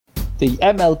The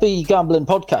MLB Gambling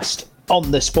Podcast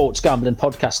on the Sports Gambling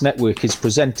Podcast Network is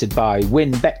presented by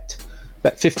WynnBET.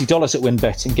 Bet $50 at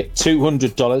WynnBET and get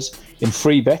 $200 in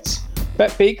free bets.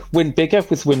 Bet big, win bigger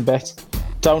with WynnBET.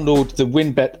 Download the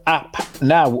WynnBET app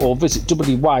now or visit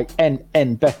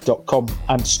wynnbet.com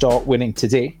and start winning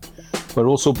today. We're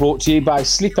also brought to you by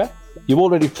Sleeper. You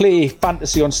already play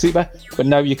fantasy on Sleeper, but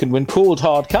now you can win cold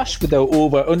hard cash with our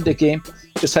over-under game.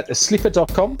 Just head to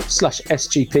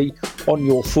sleeper.com/SGP on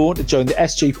your phone to join the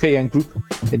SGPN group,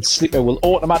 and Sleeper will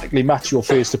automatically match your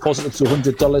first deposit up to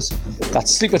 $100.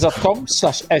 That's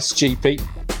sleeper.com/SGP.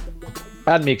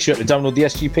 And make sure to download the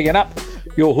SGPN app,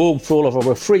 your home for all of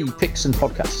our free picks and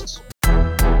podcasts.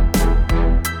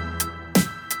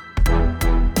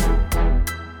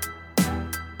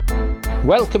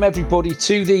 Welcome everybody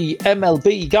to the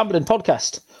MLB Gambling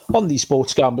Podcast on the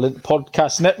Sports Gambling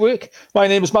Podcast Network. My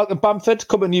name is Malcolm Bamford,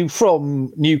 coming to you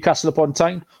from Newcastle upon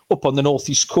Tyne, up on the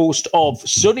northeast coast of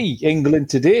sunny England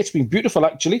today. It's been beautiful,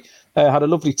 actually. Had a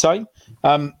lovely time.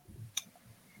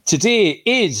 Today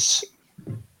is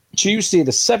Tuesday,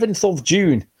 the 7th of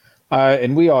June,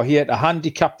 and we are here to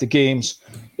handicap the games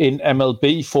in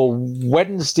MLB for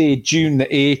Wednesday, June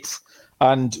the 8th.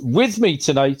 And with me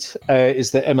tonight is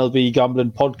the MLB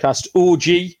Gambling Podcast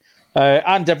OG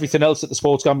and everything else at the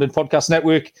Sports Gambling Podcast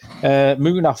Network,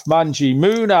 Munaf Manji.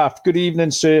 Munaf, good evening,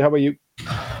 sir. How are you?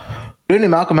 Good evening,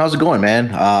 Malcolm. How's it going,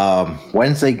 man?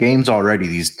 Wednesday games already.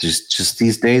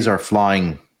 These days are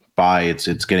flying by.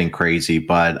 It's getting crazy,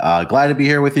 but glad to be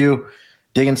here with you,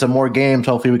 digging some more games.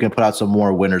 Hopefully we can put out some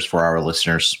more winners for our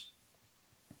listeners.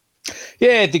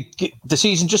 Yeah, the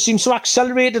season just seems to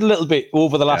accelerate a little bit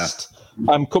over the last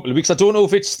couple of weeks. I don't know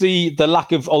if it's the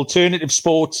lack of alternative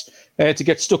sports to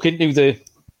get stuck into. The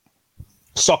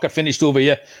soccer finished over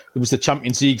here. It was the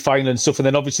Champions League final and stuff, and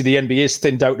then obviously the NBA's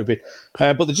thinned out a bit.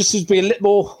 But there just seems to be a little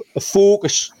more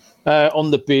focus on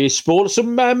the baseball.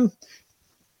 Some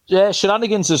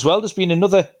shenanigans as well. There's been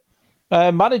another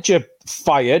manager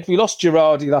fired. We lost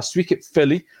Girardi last week at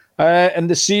Philly. And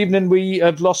this evening we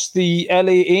have lost the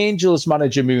LA Angels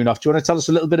manager, Munaf. Do you want to tell us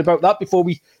a little bit about that before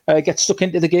we get stuck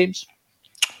into the games?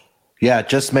 Yeah,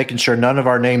 just making sure none of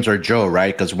our names are Joe,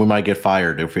 right? Because we might get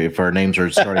fired if our names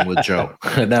are starting with Joe.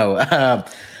 No.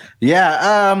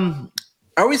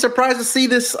 Are we surprised to see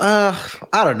this? I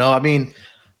don't know. I mean,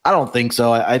 I don't think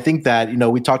so. I think that,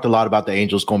 we talked a lot about the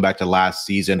Angels going back to last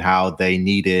season, how they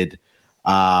needed,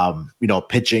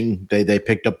 pitching. They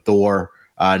picked up Thor.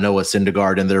 Noah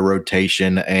Syndergaard in their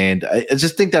rotation. And I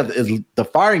just think that the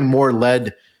firing more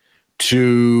led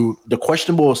to the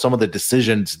questionable of some of the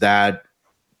decisions that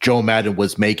Joe Maddon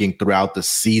was making throughout the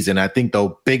season. I think the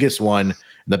biggest one,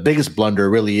 the biggest blunder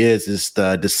really is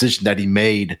the decision that he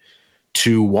made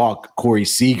to walk Corey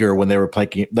Seager when they were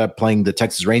playing the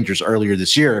Texas Rangers earlier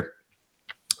this year.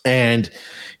 And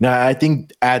I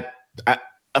think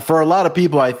for a lot of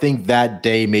people, I think that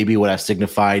day maybe would have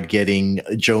signified getting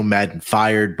Joe Maddon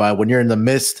fired. But when you're in the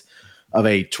midst of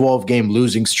a 12-game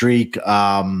losing streak,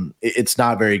 it's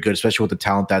not very good, especially with the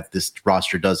talent that this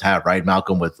roster does have, right?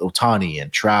 Malcolm, with Ohtani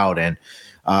and Trout and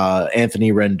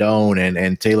Anthony Rendon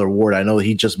and Taylor Ward. I know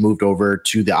he just moved over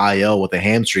to the IL with a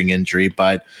hamstring injury,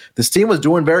 but this team was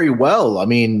doing very well. I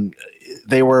mean,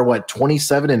 they were,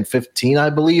 27-15, I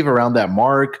believe, around that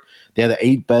mark. They had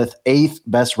the eighth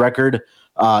best record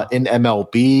in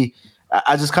MLB.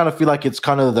 I just kind of feel like it's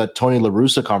kind of the Tony La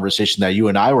Russa conversation that you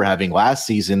and I were having last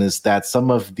season, is that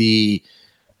some of the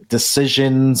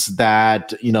decisions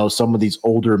that, some of these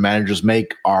older managers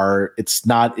make it's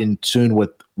not in tune with,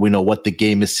 what the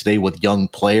game is today with young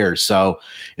players. So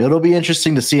it'll be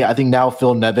interesting to see. I think now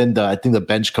Phil Nevin, the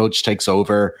bench coach, takes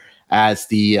over as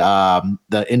the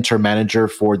interim manager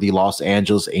for the Los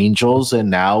Angeles Angels. And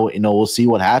now, we'll see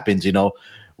what happens.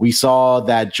 We saw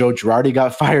that Joe Girardi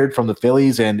got fired from the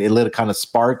Phillies, and it lit a kind of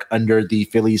spark under the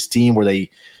Phillies team where they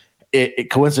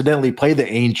coincidentally played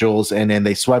the Angels, and then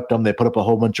they swept them. They put up a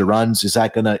whole bunch of runs. Is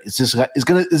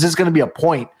this gonna be a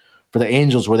point for the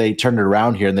Angels where they turn it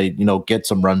around here and they get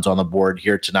some runs on the board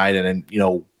here tonight, and then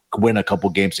win a couple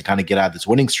games to kind of get out of this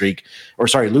losing streak,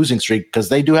 because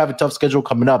they do have a tough schedule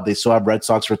coming up. They still have Red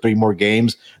Sox for 3 more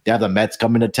games. They have the Mets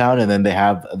coming to town, and then they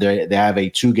have a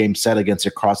 2-game set against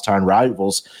their crosstown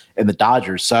rivals in the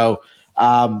Dodgers. So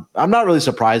I'm not really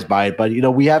surprised by it, but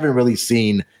we haven't really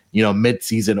seen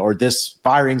mid-season or this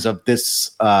firings of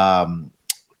this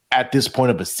at this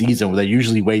point of a season, where they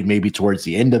usually wait maybe towards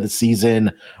the end of the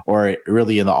season or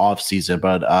really in the off season.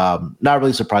 But not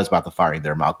really surprised about the firing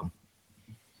there, Malcolm.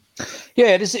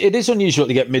 Yeah, it is unusual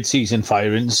to get mid-season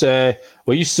firings. We're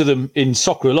used to them in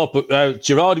soccer a lot, but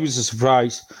Girardi was a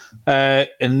surprise.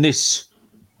 And this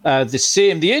the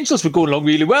same. The Angels were going along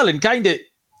really well, and kind of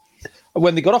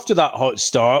when they got off to that hot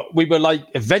start, we were like,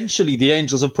 eventually the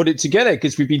Angels have put it together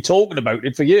because we've been talking about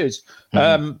it for years.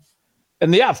 And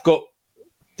they have got,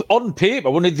 on paper,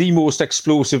 one of the most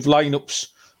explosive lineups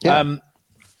in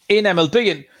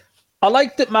MLB. And I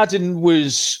like that Madden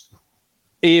was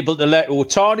able to let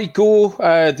Ohtani go.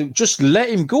 They just let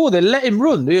him go. They let him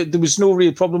run. There was no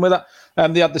real problem with that.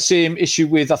 They had the same issue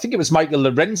with, I think it was Michael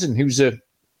Lorenzen, who's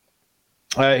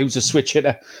a switch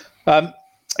hitter.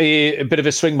 A bit of a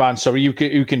swingman, sorry,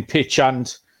 who can pitch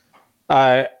and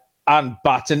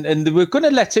bat, and they were going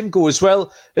to let him go as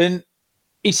well. And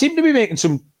he seemed to be making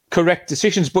some correct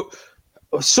decisions, but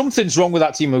something's wrong with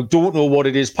that team. I don't know what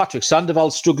it is. Patrick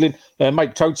Sandoval's struggling.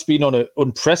 Mike Trout's been on an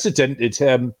unprecedented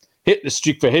hit the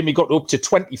streak for him. He got up to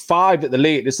 25 at the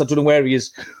latest. I don't know where he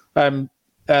is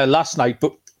last night,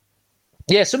 but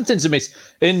yeah, something's amiss.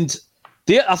 And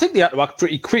I think they had to act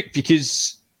pretty quick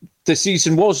because the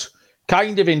season was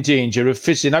kind of in danger of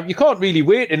fizzing out. You can't really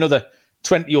wait another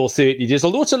 20 or 30 days.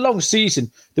 Although it's a long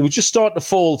season, they would just start to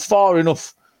fall far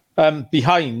enough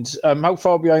behind. How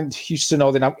far behind Houston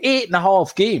are they now?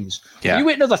 8.5 games. Yeah. You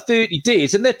wait another 30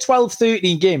 days and they're 12,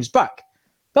 13 games back.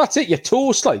 That's it. You're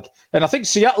toast, like. And I think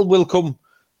Seattle will come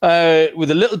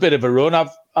with a little bit of a run.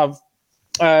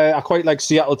 I quite like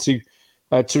Seattle to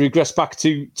regress back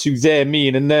to their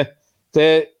mean, and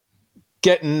they're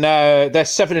getting they're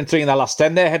 7-3 in their last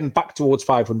 10. They're heading back towards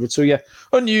 500. So yeah,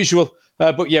 unusual.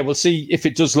 But yeah, we'll see if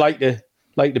it does light a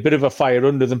bit of a fire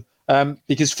under them.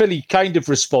 Because Philly kind of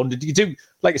responded. You do,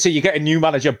 like I say, you get a new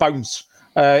manager bounce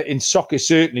in soccer,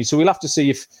 certainly. So we'll have to see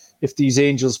if these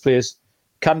Angels players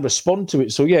can respond to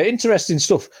it. So yeah, interesting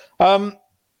stuff.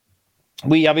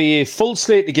 We have a full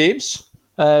slate of games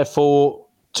for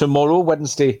tomorrow,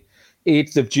 Wednesday,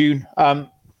 8th of June.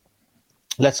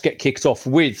 Let's get kicked off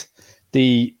with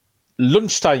the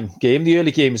lunchtime game. The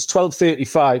early game is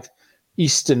 12:35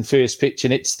 Eastern first pitch,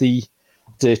 and it's the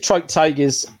Detroit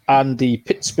Tigers and the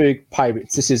Pittsburgh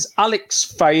Pirates. This is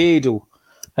Alex Faedo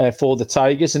for the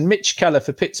Tigers and Mitch Keller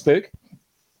for Pittsburgh.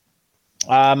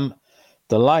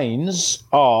 The lines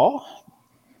are...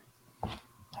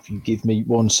 If you give me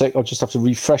 1 sec, I'll just have to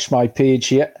refresh my page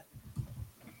here.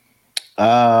 Here,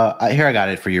 I got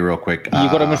it for you real quick. You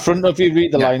got them in front of you.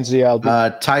 Read the lines here,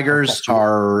 Albert. Tigers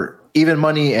are even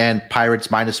money and Pirates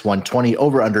 -120.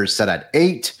 Over-under is set at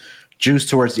 8. Juice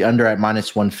towards the under at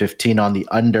 -115 on the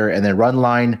under. And then run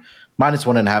line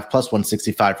 -1.5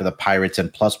 +165 for the Pirates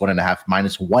and +1.5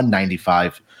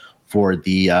 -195 for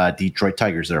the Detroit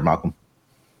Tigers there, Malcolm.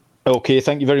 Okay,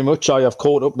 thank you very much. I have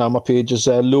caught up now. My page is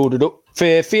loaded up.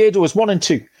 Faedo is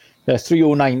 1-2.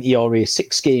 3.09 ERA,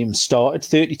 6 games started,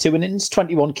 32 innings,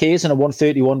 21 Ks and a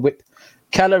 131 whip.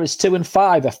 Keller is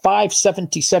 2-5, a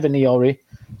 5.77 ERA.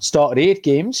 Started 8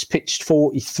 games, pitched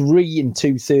 43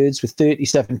 2/3 with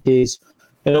 37 Ks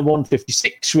and a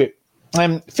 156 whip.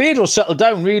 Faedo settled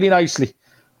down really nicely.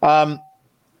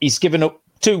 He's given up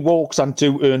 2 walks and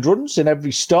 2 earned runs in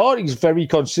every start. He's very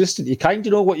consistent. You kind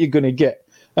of know what you're going to get.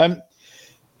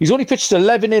 He's only pitched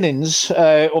 11 innings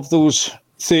of those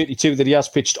 32 that he has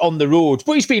pitched on the road,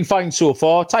 but he's been fine so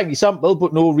far. Tiny sample,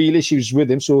 but no real issues with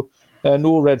him, so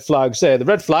no red flags there. The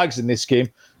red flags in this game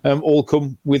all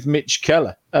come with Mitch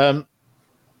Keller.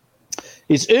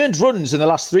 His earned runs in the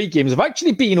last 3 games have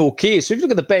actually been okay. So if you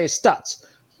look at the bare stats,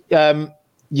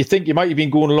 you think you might have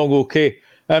been going along okay,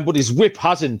 but his whip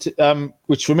hasn't,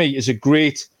 which for me is a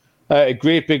great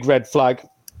big red flag.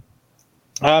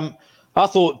 I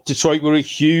thought Detroit were a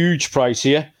huge price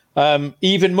here.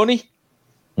 Even money.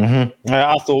 Mm-hmm.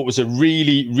 I thought it was a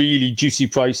really, really juicy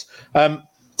price.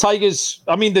 Tigers,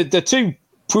 I mean, the 2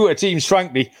 poor teams,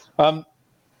 frankly, but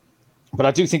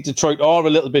I do think Detroit are a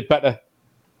little bit better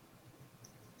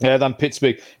than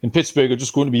Pittsburgh. And Pittsburgh are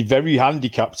just going to be very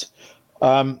handicapped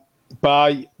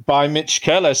by Mitch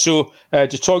Keller. So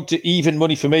Detroit to even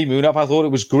money for me, Moon. I thought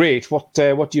it was great. What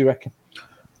do you reckon?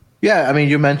 Yeah, I mean,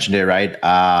 you mentioned it, right?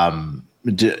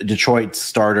 Detroit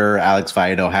starter Alex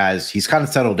Faedo he's kind of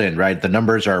settled in, right? The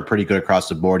numbers are pretty good across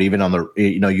the board. Even on the,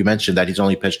 you mentioned that he's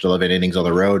only pitched 11 innings on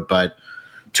the road, but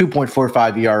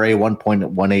 2.45 ERA,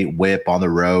 1.18 WHIP on the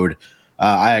road.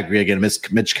 I agree. Again,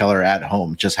 Mitch Keller at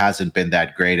home just hasn't been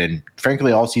that great, and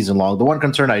frankly, all season long. The one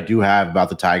concern I do have about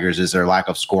the Tigers is their lack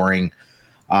of scoring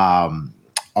on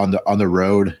the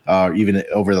road. Even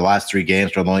over the last 3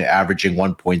 games, they're only averaging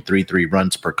 1.33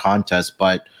 runs per contest,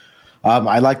 but.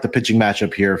 I like the pitching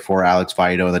matchup here for Alex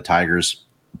Faedo and the Tigers.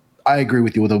 I agree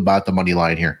with you about the money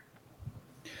line here.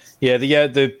 Yeah,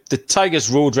 the Tigers'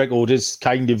 road record is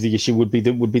kind of the issue. Would be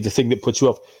the thing that puts you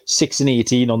off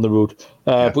 6-18 on the road.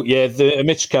 But yeah, the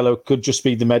Mitch Keller could just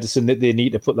be the medicine that they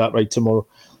need to put that right tomorrow.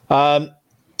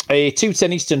 A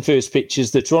 2:10 Eastern first pitch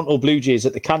is the Toronto Blue Jays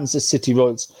at the Kansas City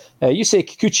Royals. Yusei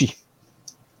Kikuchi,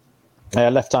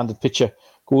 left-handed pitcher,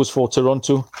 goes for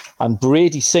Toronto, and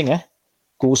Brady Singer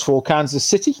goes for Kansas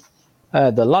City.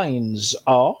 The lines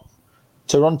are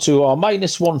Toronto are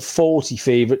 -140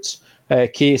 favourites,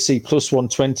 KC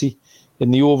 +120,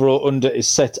 and the overall under is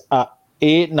set at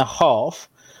 8.5.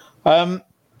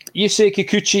 Yusei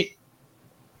Kikuchi,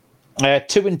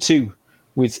 2-2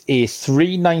 with a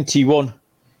 3.91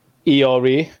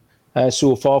 ERA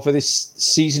so far for this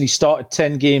season. He started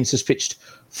 10 games, has pitched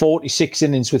 46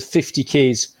 innings with 50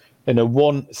 Ks and a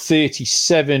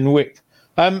 137 whip.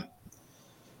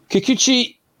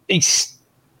 Kikuchi, he's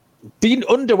been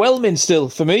underwhelming still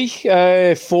for me.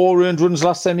 4 earned runs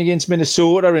last time against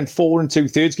Minnesota in 4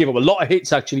 2/3. Gave up a lot of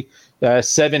hits, actually.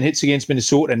 7 hits against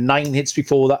Minnesota and 9 hits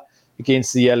before that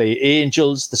against the LA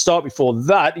Angels. The start before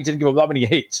that, he didn't give up that many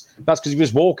hits. That's because he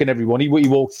was walking everyone. He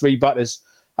walked 3 batters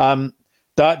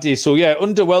that day. So, yeah,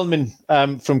 underwhelming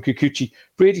from Kikuchi.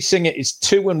 Brady Singer is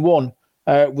 2-1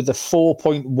 with a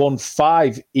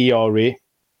 4.15 ERA.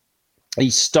 He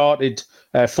started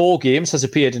 4 games, has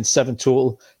appeared in 7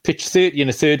 total, pitched 30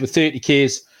 1/3 with 30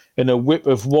 Ks and a whip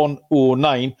of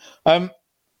 109.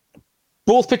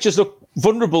 Both pitchers look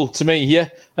vulnerable to me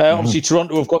here. Obviously,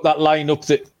 Toronto have got that lineup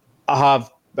that have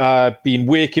been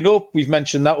waking up. We've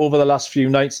mentioned that over the last few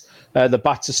nights. The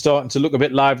bats are starting to look a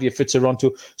bit livelier for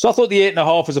Toronto. So I thought the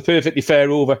 8.5 was a perfectly fair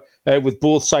over with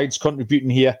both sides contributing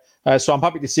here. So I'm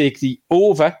happy to take the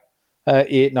over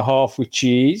 8.5, which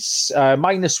is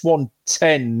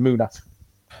 -110, Munaf.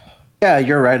 Yeah,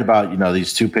 you're right about,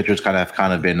 these two pitchers kind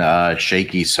of been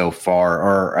shaky so far,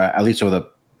 or at least over the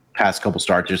past couple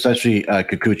starts, especially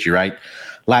Kikuchi, right?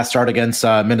 Last start against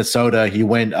Minnesota, he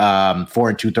went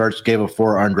 4 2/3, gave up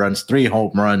 4 earned runs, 3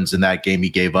 home runs in that game he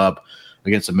gave up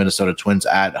against the Minnesota Twins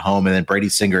at home. And then Brady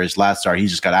Singer, his last start, he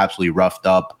just got absolutely roughed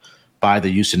up by the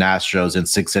Houston Astros in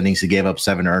 6 innings. He gave up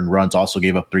 7 earned runs, also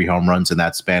gave up 3 home runs in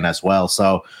that span as well.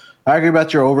 So I agree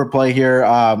about your overplay here.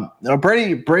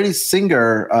 Brady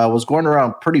Singer was going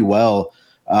around pretty well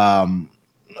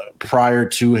prior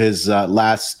to his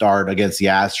last start against the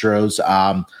Astros.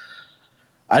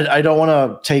 I don't want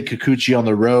to take Kikuchi on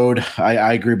the road.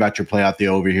 I agree about your play out the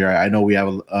over here. I know we have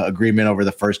an agreement over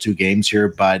the first 2 games here,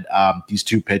 but these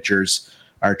 2 pitchers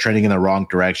are trending in the wrong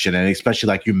direction. And especially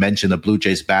like you mentioned, the Blue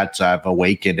Jays bats have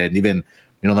awakened. And even,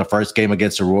 the first game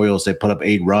against the Royals, they put up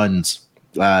 8 runs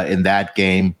in that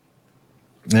game.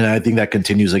 And I think that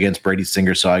continues against Brady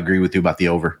Singer. So I agree with you about the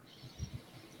over.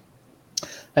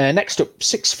 Next up,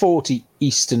 6:40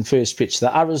 Eastern first pitch,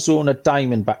 the Arizona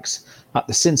Diamondbacks at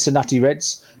the Cincinnati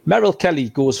Reds. Merrill Kelly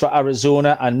goes for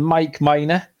Arizona and Mike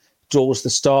Minor draws the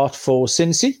start for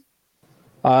Cincy.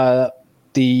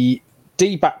 The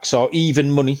D-backs are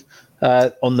even money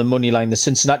on the money line. The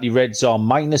Cincinnati Reds are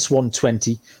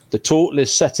 -120. The total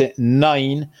is set at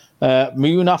 9.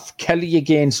 Munaf, Kelly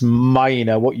against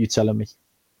Minor. What are you telling me?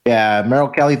 Yeah, Merrill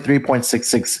Kelly,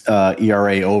 3.66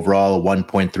 ERA overall,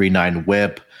 1.39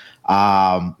 whip.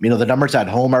 The numbers at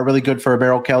home are really good for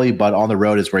Merrill Kelly, but on the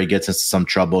road is where he gets into some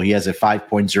trouble. He has a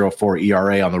 5.04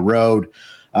 ERA on the road.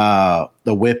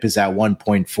 The whip is at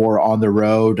 1.4 on the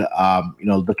road.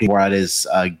 Looking more at his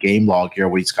game log here,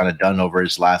 what he's kind of done over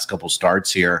his last couple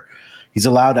starts here. He's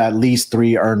allowed at least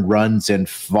 3 earned runs in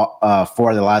 4 of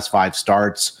the last 5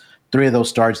 starts. 3 of those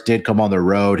starts did come on the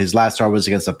road. His last start was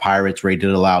against the Pirates, where he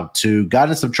did allow 2. Got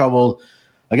in some trouble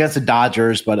against the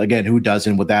Dodgers, but again, who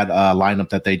doesn't with that lineup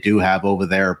that they do have over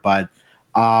there? But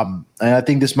and I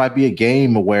think this might be a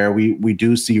game where we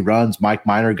do see runs. Mike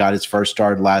Minor got his first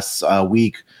start last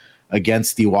week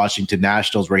against the Washington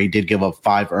Nationals, where he did give up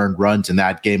 5 earned runs in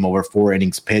that game over 4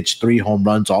 innings pitched. 3 home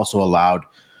runs also allowed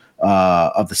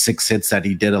of the 6 hits that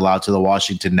he did allow to the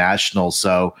Washington Nationals.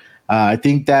 So I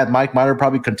think that Mike Minor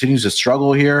probably continues to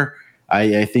struggle here.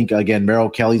 I think, again, Merrill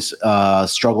Kelly's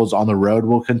struggles on the road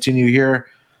will continue here.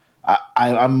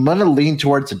 I'm going to lean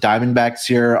towards the Diamondbacks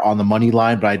here on the money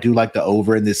line, but I do like the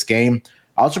over in this game.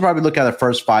 I also probably look at the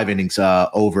first 5 innings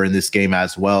over in this game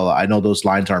as well. I know those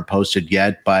lines aren't posted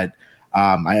yet, but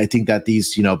I think that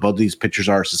these, both these pitchers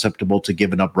are susceptible to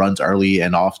giving up runs early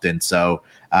and often. So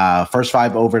first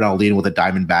 5 over, and I'll lean with the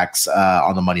Diamondbacks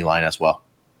on the money line as well.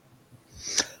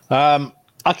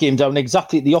 I came down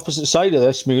exactly the opposite side of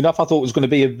this, Munaf. I thought it was going to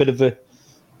be a bit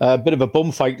of a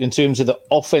bum fight in terms of the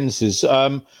offenses.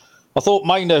 I thought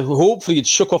Minor hopefully had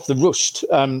shook off the rust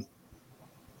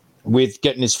with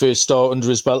getting his first start under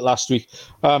his belt last week.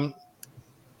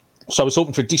 So I was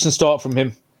hoping for a decent start from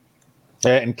him.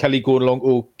 And Kelly going along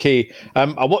okay.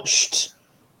 I watched,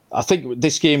 I think it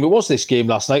was this game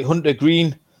last night. Hunter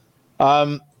Green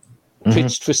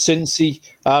pitched for Cincy.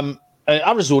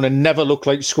 Arizona never looked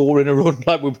like scoring a run.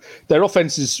 Their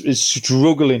offense is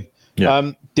struggling.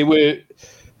 Yeah. They were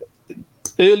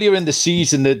earlier in the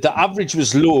season. The average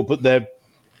was low, but their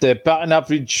batting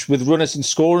average with runners in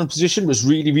scoring position was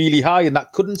really, really high, and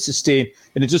that couldn't sustain.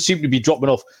 And it just seemed to be dropping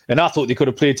off. And I thought they could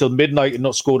have played till midnight and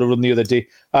not scored a run the other day.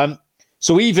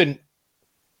 So even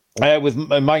with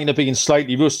Minor being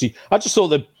slightly rusty, I just thought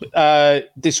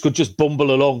that this could just bumble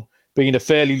along, being a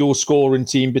fairly low-scoring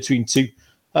team between two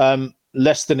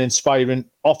less than inspiring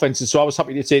offenses. So I was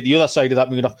happy to take the other side of that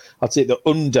moving off. I'll take the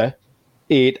under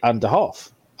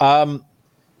 8.5.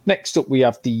 Next up, we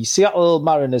have the Seattle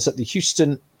Mariners at the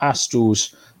Houston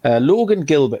Astros. Logan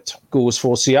Gilbert goes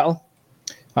for Seattle,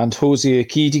 and Jose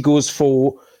Urquidy goes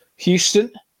for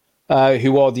Houston.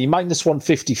 Who are the minus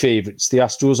 150 favourites. The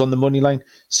Astros on the money line.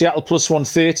 Seattle plus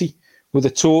 130 with a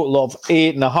total of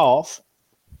 8.5.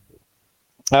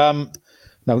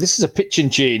 Now, this is a pitching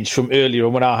change from earlier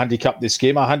when I handicapped this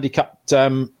game. I handicapped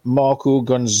Marco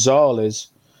Gonzalez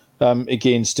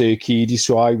against Urquidy,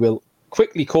 so I will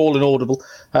quickly call an audible.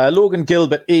 Logan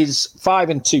Gilbert is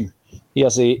 5-2. He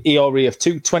has an ERA of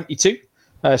 2.22.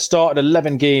 Started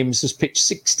 11 games, has pitched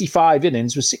 65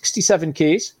 innings with 67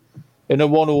 Ks. In a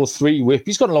 103 whip.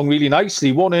 He's gone along really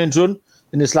nicely. 1 earned run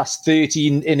in his last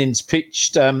 13 innings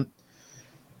pitched.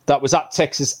 That was at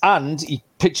Texas. And he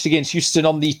pitched against Houston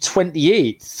on the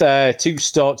 28th, 2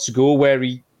 starts ago, where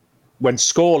he went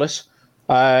scoreless.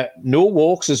 No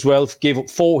walks as well. Gave up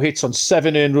 4 hits on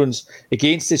 7 earned runs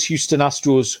against this Houston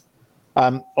Astros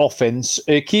offense.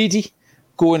 Urquidy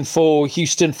going for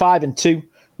Houston 5-2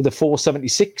 with a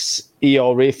 4.76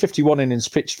 ERA, 51 innings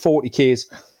pitched, 40 Ks.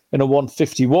 In a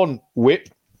 151 whip.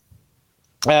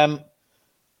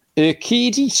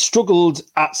 Urquidy struggled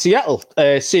at Seattle,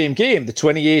 same game, the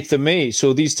 28th of May.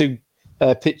 So these two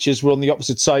pitchers were on the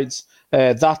opposite sides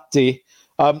that day.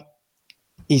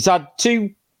 He's had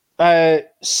 2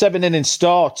 7-inning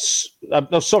starts.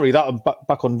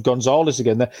 Back on Gonzalez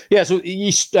again there. Yeah, so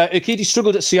Urquidy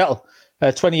struggled at Seattle,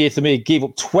 28th of May, gave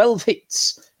up 12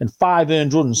 hits and 5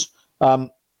 earned runs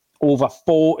over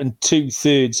 4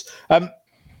 2/3.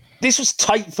 This was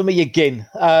tight for me again.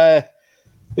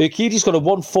 Urquidy's got a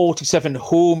 1.47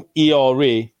 home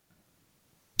ERA.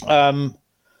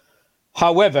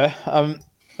 However,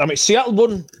 Seattle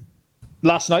won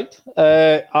last night.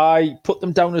 I put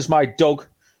them down as my dog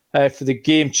for the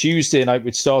game Tuesday night,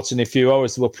 which starts in a few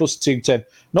hours. They were plus 210.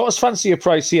 Not as fancy a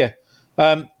price here.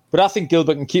 But I think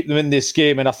Gilbert can keep them in this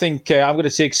game, and I think I'm going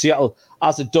to take Seattle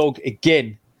as a dog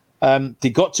again. They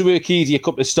got to Urquidy a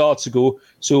couple of starts ago,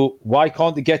 so why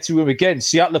can't they get to him again?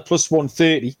 Seattle plus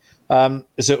 130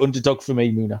 is an underdog for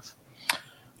me, Munaf.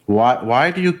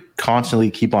 Why do you constantly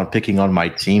keep on picking on my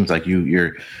teams? Like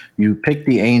you picked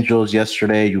the Angels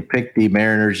yesterday, you picked the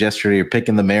Mariners yesterday, you're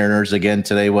picking the Mariners again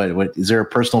today. What is there a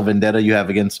personal vendetta you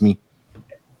have against me?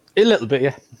 A little bit,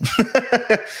 yeah.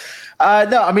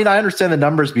 No, I mean, I understand the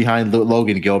numbers behind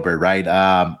Logan Gilbert, right?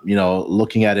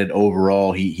 Looking at it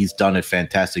overall, he's done a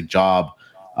fantastic job,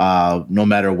 no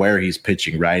matter where he's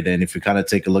pitching, right? And if you kind of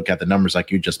take a look at the numbers, like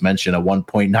you just mentioned, a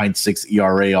 1.96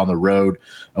 ERA on the road,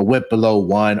 a whip below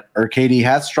 1. Urquidy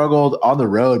has struggled on the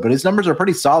road, but his numbers are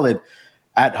pretty solid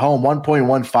at home.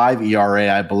 1.15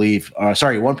 ERA, I believe.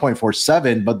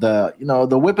 1.47, but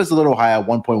the whip is a little high at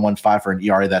 1.15 for an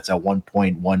ERA that's at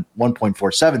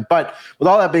 1.47. But with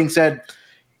all that being said,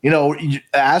 the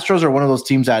Astros are one of those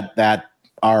teams that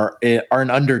are an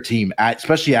under team,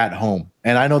 especially at home.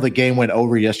 And I know the game went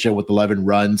over yesterday with 11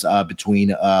 runs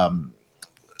between I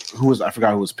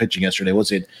forgot who was pitching yesterday.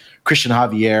 Was it Christian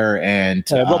Javier and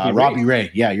Robbie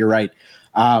Ray? Yeah, you're right.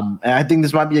 And I think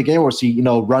this might be a game where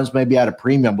runs may be at a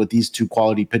premium with these two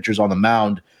quality pitchers on the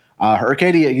mound.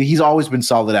 Urquidy, he's always been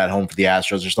solid at home for the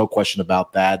Astros. There's no question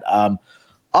about that.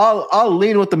 I'll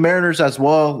lean with the Mariners as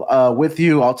well with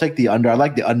you. I'll take the under. I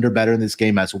like the under better in this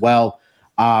game as well.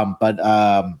 But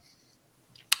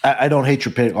I don't hate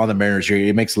your pick on the Mariners here.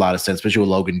 It makes a lot of sense, especially with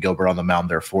Logan Gilbert on the mound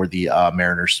there for the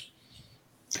Mariners.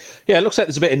 Yeah, it looks like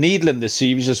there's a bit of needle in this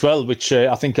series as well, which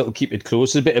I think it'll keep it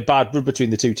close. There's a bit of bad blood between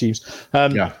the two teams.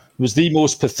 It was the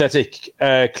most pathetic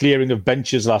clearing of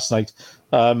benches last night,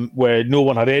 where no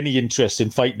one had any interest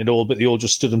in fighting at all, but they all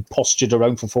just stood and postured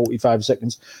around for 45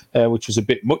 seconds, which was a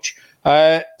bit much.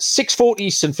 6:40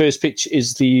 Eastern first pitch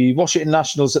is the Washington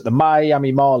Nationals at the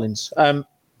Miami Marlins.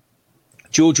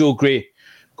 Jojo Gray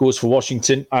goes for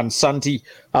Washington, and Sandy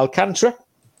Alcantara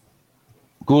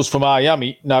goes for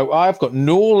Miami. Now, I've got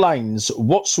no lines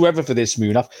whatsoever for this,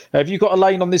 Munaf. Have you got a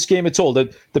line on this game at all?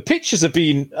 The pictures have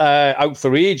been out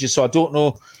for ages, so I don't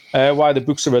know why the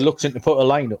books are reluctant to put a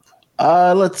line up.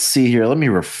 Let's see here. Let me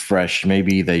refresh.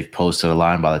 Maybe they've posted a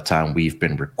line by the time we've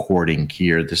been recording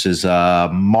here. This is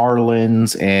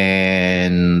Marlins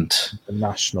and the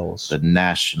Nationals. The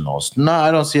Nationals. No, I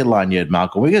don't see a line yet,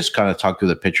 Malcolm. We can just kind of talk through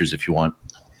the pictures if you want.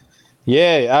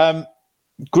 Yeah.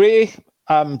 Gray,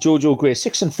 Jojo Gray,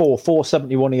 6-4,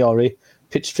 4.71 ERA,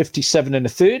 pitched 57 and a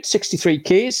third, 63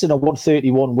 Ks and a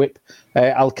 131 whip.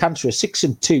 Alcantara,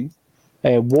 6-2.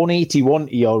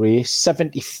 181 ERA,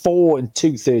 74 and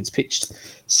 2/3 pitched,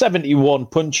 71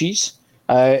 punches,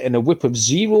 and a whip of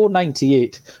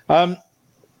 0.98.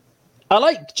 I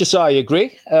like Josiah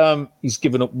Gray. He's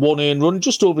given up one earned run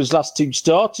just over his last two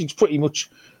starts. He's pretty much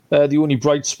the only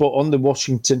bright spot on the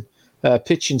Washington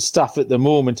pitching staff at the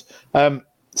moment.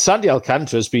 Sandy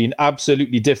Alcantara has been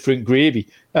absolutely different gravy.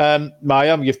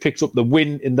 Miami have picked up the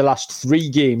win in the last 3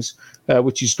 games,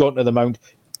 which he's gone to the mound.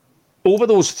 Over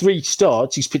those 3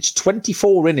 starts, he's pitched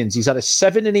 24 innings. He's had a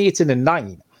 7, an 8, and a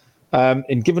 9,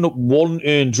 and given up 1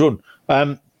 earned run.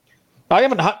 I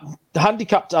haven't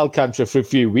handicapped Alcantara for a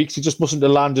few weeks. He just mustn't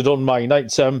have landed on my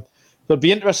nights. But it'd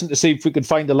be interesting to see if we could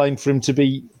find a line for him to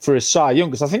be for a Cy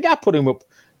Young, because I think I put him up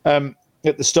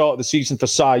at the start of the season for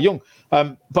Cy Young.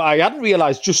 But I hadn't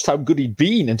realised just how good he'd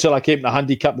been until I came to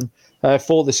handicap him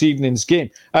for this evening's game.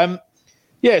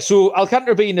 Yeah, so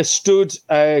Alcantara being a stud,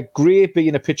 Gray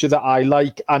being a pitcher that I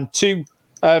like, and 2,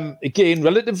 again,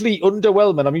 relatively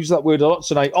underwhelming. I'm using that word a lot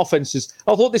tonight. Offenses.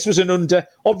 I thought this was an under.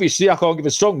 Obviously, I can't give a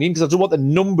strong name because I don't know what the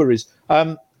number is.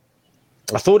 I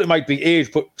thought it might be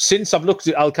 8, but since I've looked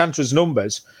at Alcantara's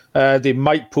numbers, they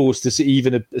might post this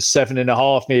even a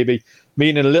 7.5, maybe,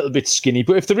 meaning a little bit skinny.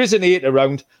 But if there is an 8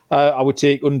 around, I would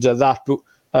take under that. But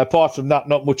apart from that,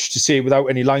 not much to say without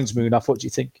any lines, Moon. What do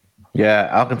you think? Yeah,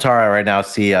 Alcantara right now,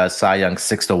 see Cy Young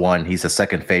 6-1. He's the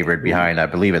second favorite behind, I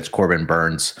believe it's Corbin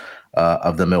Burns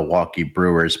of the Milwaukee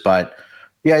Brewers. But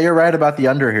yeah, you're right about the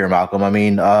under here, Malcolm. I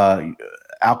mean,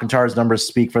 Alcantara's numbers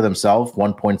speak for themselves.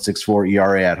 1.64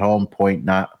 ERA at home,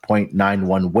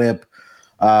 0.91 whip.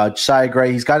 Josiah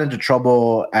Gray, he's got into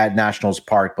trouble at Nationals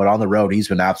Park, but on the road, he's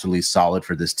been absolutely solid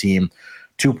for this team.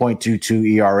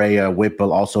 2.22 ERA, whip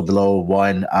also below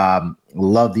 1.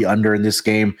 Love the under in this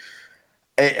game.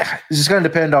 It's just going to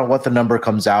depend on what the number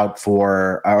comes out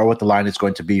for, or what the line is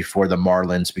going to be for the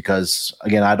Marlins. Because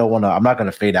again, I'm not going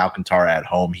to fade Alcantara at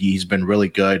home. He's been really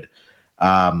good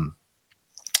for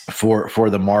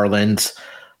the Marlins.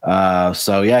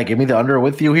 So yeah, give me the under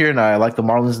with you here, and I like the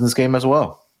Marlins in this game as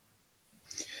well.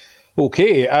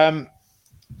 Okay,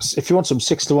 if you want some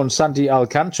 6-1 Sandy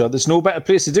Alcantara, there's no better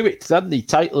place to do it than the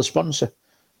title sponsor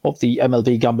of the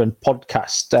MLB Gambling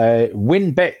Podcast,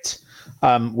 WynnBET.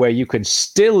 Where you can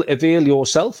still avail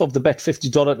yourself of the bet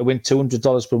 $50 to win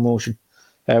 $200 promotion,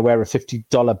 where a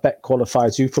 $50 bet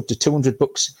qualifies you for up to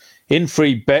 $200 in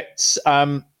free bets.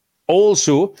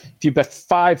 Also, if you bet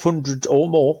 $500 or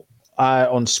more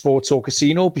on sports or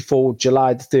casino before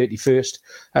July the 31st,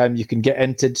 you can get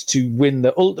entered to win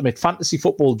the ultimate fantasy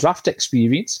football draft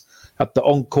experience at the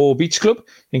Encore Beach Club,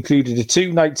 included a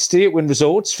 2-night stay at Wynn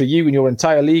Resorts for you and your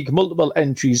entire league. Multiple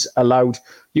entries allowed.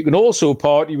 You can also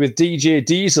party with DJ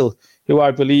Diesel, who I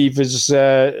believe is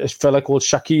a fella called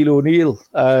Shaquille O'Neal,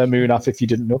 Moonaf, if you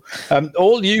didn't know.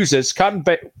 All users can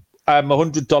bet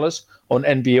 $100 on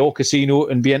NBA or casino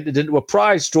and be entered into a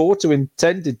prize draw to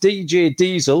attend the DJ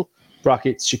Diesel,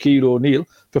 brackets Shaquille O'Neal,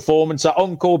 performance at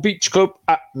Encore Beach Club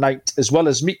at night, as well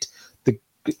as meet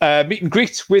and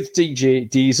greet with DJ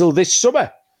Diesel this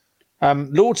summer.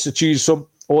 Loads to choose from.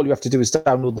 All you have to do is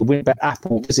download the WynnBET app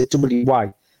or visit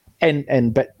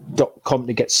wynnbet.com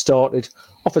to get started.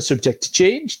 Offer subject to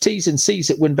change. T's and C's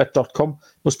at wynnbet.com.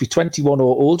 Must be 21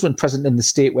 or older and present in the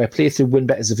state where playthrough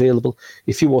WynnBET is available.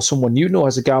 If you or someone you know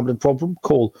has a gambling problem,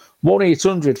 call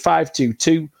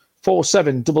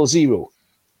 1-800-522-4700.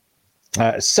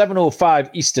 7:05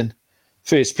 Eastern.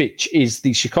 First pitch is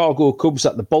the Chicago Cubs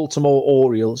at the Baltimore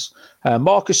Orioles.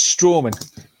 Marcus Stroman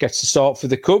gets to start for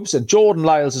the Cubs, and Jordan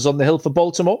Lyles is on the hill for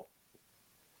Baltimore.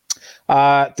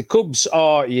 The Cubs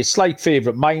are a slight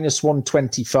favourite,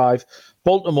 -125.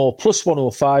 Baltimore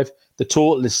 +105. The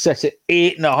total is set at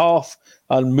 8.5,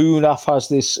 and Moonaf has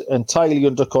this entirely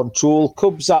under control.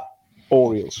 Cubs at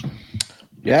Orioles.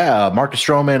 Yeah, Marcus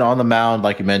Stroman on the mound,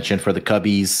 like you mentioned, for the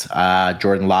Cubbies.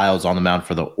 Jordan Lyles on the mound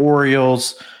for the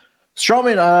Orioles.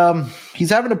 Stroman,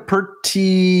 he's having a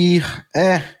pretty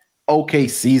okay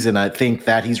season. I think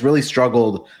that he's really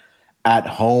struggled at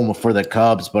home for the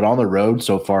Cubs, but on the road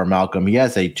so far, Malcolm, he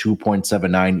has a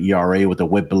 2.79 ERA with a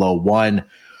whip below 1.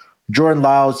 Jordan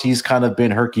Lyles, he's kind of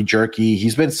been herky-jerky.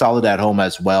 He's been solid at home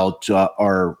as well,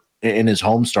 or in his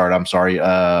home start, I'm sorry,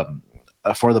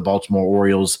 for the Baltimore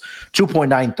Orioles.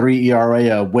 2.93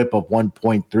 ERA, a whip of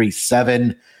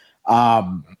 1.37.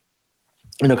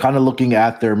 Kind of looking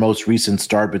at their most recent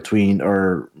start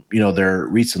their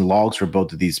recent logs for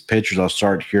both of these pitchers. I'll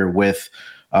start here with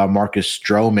Marcus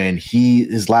Stroman.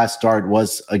 His last start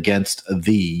was against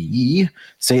the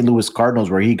St. Louis Cardinals,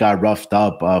 where he got roughed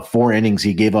up. 4 innings,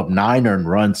 he gave up 9 earned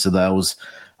runs to those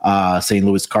St.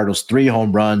 Louis Cardinals, 3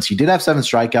 home runs. He did have 7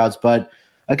 strikeouts, but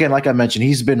again, like I mentioned,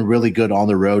 he's been really good on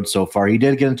the road so far. He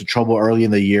did get into trouble early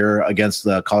in the year against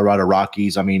the Colorado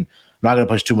Rockies. I mean, I'm not going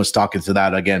to push too much stock into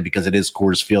that again because it is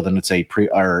Coors Field and it's a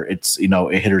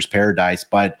hitter's paradise.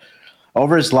 But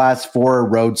over his last 4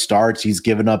 road starts, he's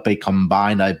given up a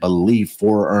combined, I believe,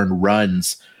 4 earned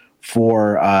runs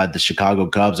for the Chicago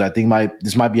Cubs. I think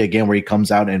this might be a game where he comes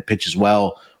out and pitches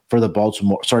well for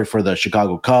the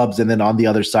Chicago Cubs. And then on the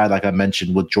other side, like I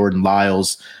mentioned, with Jordan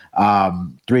Lyles,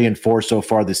 3-4 so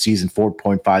far this season,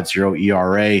 4.50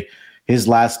 ERA. His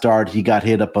last start, he got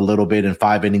hit up a little bit in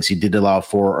 5 innings. He did allow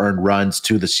 4 earned runs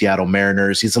to the Seattle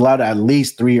Mariners. He's allowed at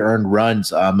least 3 earned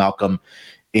runs, Malcolm,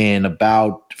 in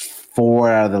about 4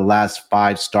 out of the last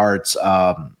 5 starts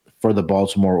for the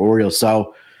Baltimore Orioles.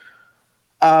 So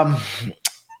I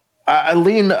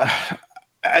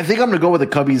think I'm going to go with the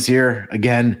Cubbies here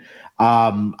again.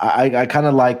 I kind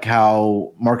of like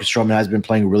how Marcus Stroman has been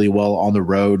playing really well on the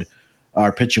road, or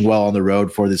pitching well on the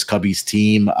road for this Cubbies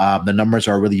team. The numbers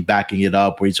are really backing it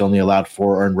up, where he's only allowed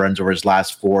 4 earned runs over his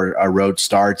last 4 road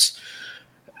starts.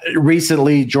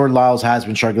 Recently, Jordan Lyles has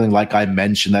been struggling, like I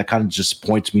mentioned. That kind of just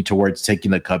points me towards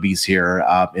taking the Cubbies here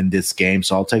in this game.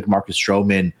 So I'll take Marcus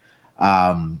Stroman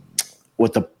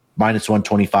with the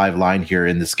 -125 line here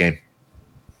in this game.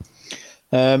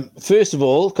 First of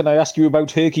all, can I ask you about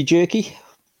Herky Jerky?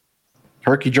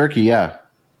 Herky Jerky, yeah.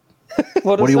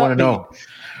 What do you want to know?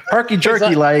 Herky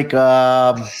Jerky,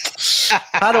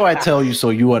 how do I tell you so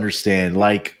you understand?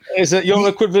 Like, is it your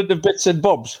equivalent of Bits and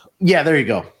Bobs? Yeah, there you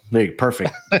go.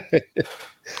 Perfect.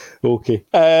 Okay.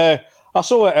 I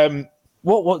saw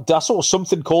I saw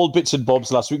something called Bits and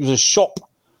Bobs last week. It was a shop.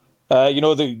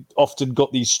 They often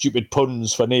got these stupid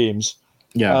puns for names.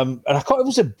 Yeah. And I thought it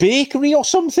was a bakery or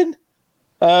something.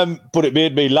 But it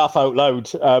made me laugh out loud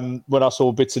when I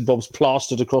saw Bits and Bobs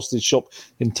plastered across this shop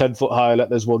in 10-foot high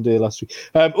letters one day last week.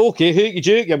 Okay, Herky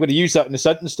Jerky. I'm going to use that in a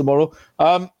sentence tomorrow.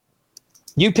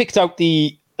 You picked out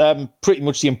the pretty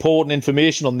much the important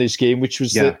information on this game, which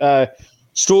was that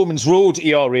Stroman's road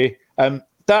ERA.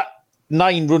 That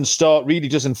 9-run start really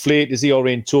does inflate his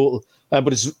ERA in total,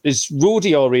 but his road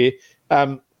ERA,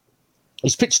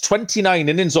 he's pitched 29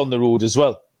 innings on the road as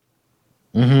well.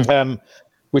 Mm-hmm.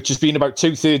 Which has been about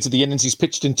 2/3 of the innings he's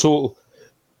pitched in total.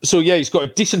 So, yeah, he's got a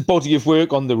decent body of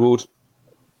work on the road.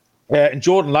 And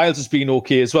Jordan Lyles has been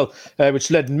okay as well,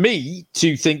 which led me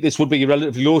to think this would be a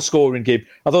relatively low-scoring game.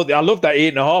 I loved that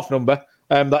 8.5 number.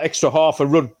 That extra half a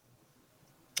run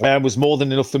was more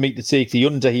than enough for me to take the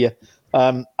under here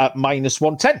at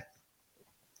 -110.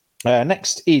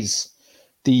 Next is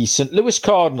the St. Louis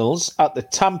Cardinals at the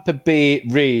Tampa Bay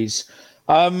Rays.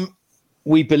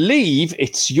 We believe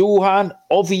it's Johan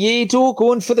Oviedo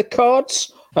going for the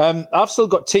Cards. I've still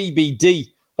got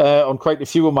TBD on quite a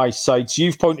few of my sites.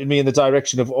 You've pointed me in the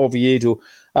direction of Oviedo.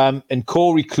 And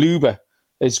Corey Kluber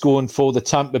is going for the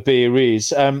Tampa Bay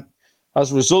Rays.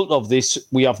 As a result of this,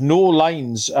 we have no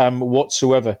lines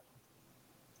whatsoever.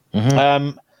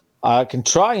 Mm-hmm. I can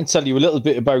try and tell you a little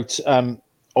bit about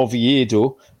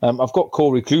Oviedo. I've got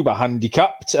Corey Kluber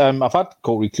handicapped. I've had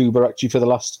Corey Kluber actually for the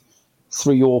last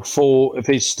 3 or 4 of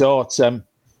his starts.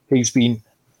 He's been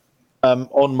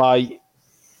on my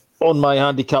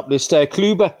handicap list.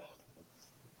 Kluber,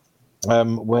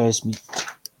 where's my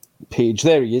page?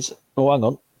 There he is. Oh, hang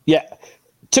on. Yeah,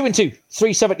 2-2,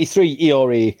 3.73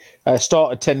 ERA.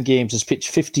 Started 10 games, has pitched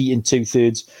 50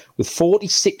 2/3 with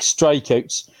 46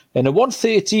 strikeouts and a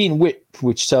 113 whip,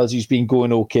 which tells you he's been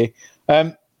going okay.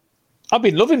 I've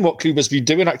been loving what Kluber's been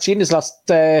doing, actually, in his last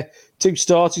 2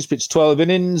 starts. He's pitched 12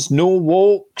 innings, no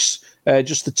walks,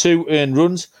 just the 2 earned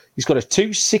runs. He's got a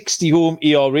 2.60 home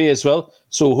ERA as well,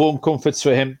 so home comforts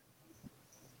for him.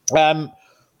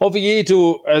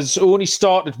 Oviedo has only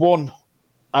started 1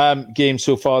 game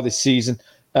so far this season.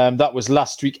 That was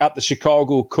last week at the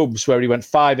Chicago Cubs, where he went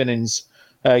 5 innings,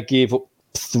 gave up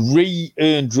 3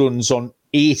 earned runs on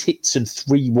 8 hits and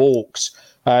 3 walks.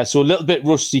 So a little bit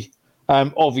rusty.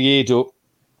 Oviedo.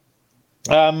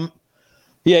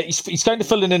 Yeah, he's kind of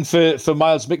filling in for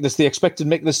Miles Miklas. They expected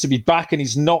Miklas to be back, and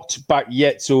he's not back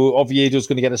yet. So Oviedo's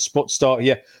going to get a spot start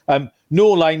here. No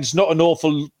lines, not an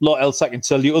awful lot else I can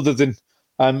tell you, other than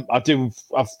I've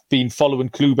been following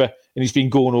Kluber, and he's been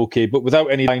going okay. But without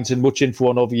any lines and much info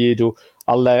on Oviedo,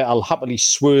 I'll happily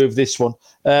swerve this one.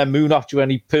 Munaf, do you have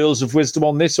any pearls of wisdom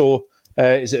on this, or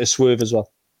is it a swerve as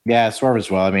well? Yeah, swerve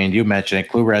as well. I mean, you mentioned it.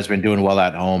 Kluber has been doing well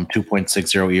at home,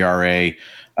 2.60 ERA.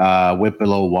 Whip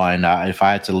below 1. If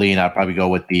I had to lean, I'd probably go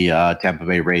with the Tampa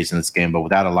Bay Rays in this game. But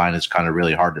without a line, it's kind of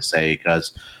really hard to say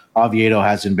because Oviedo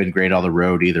hasn't been great on the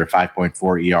road either.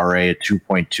 5.4 ERA, a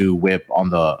 2.2 Whip on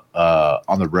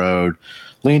the road.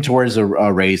 Lean towards a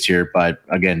Rays here, but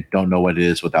again, don't know what it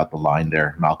is without the line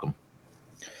there, Malcolm.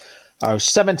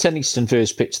 7:10 Eastern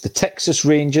first pitch. The Texas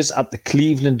Rangers at the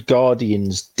Cleveland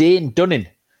Guardians. Dane Dunning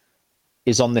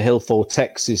is on the hill for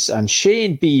Texas, and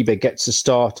Shane Bieber gets a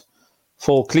start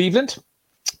for Cleveland.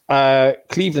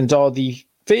 Cleveland are the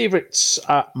favourites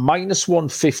at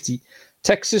 -150.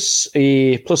 Texas,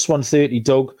 a +130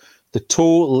 dog. The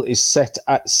total is set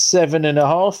at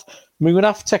 7.5.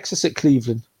 Munaf, Texas at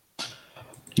Cleveland.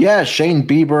 Yeah, Shane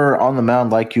Bieber on the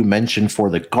mound, like you mentioned,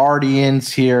 for the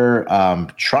Guardians here.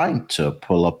 Trying to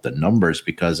pull up the numbers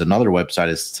because another website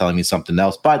is telling me something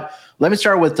else. But let me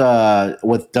start with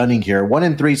Dunning here.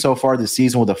 1-3 so far this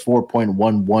season with a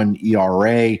 4.11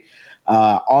 ERA.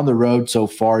 On the road so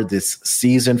far this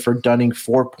season for Dunning,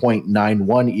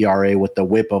 4.91 ERA with the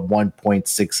whip of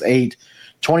 1.68.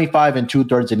 25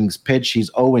 2/3 innings pitched.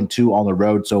 He's 0-2 on the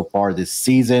road so far this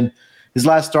season. His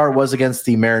last start was against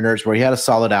the Mariners, where he had a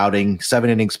solid outing, 7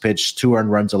 innings pitched, 2 earned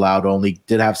runs allowed only.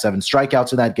 Did have 7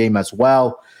 strikeouts in that game as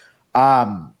well.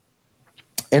 And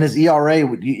his ERA,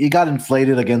 he got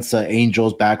inflated against the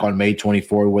Angels back on May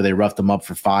 24, where they roughed him up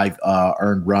for 5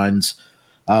 earned runs.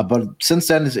 But since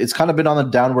then, it's kind of been on a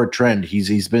downward trend.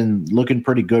 He's been looking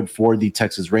pretty good for the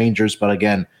Texas Rangers, but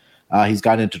again, he's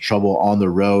gotten into trouble on the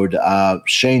road.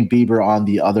 Shane Bieber on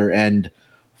the other end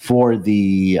for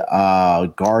the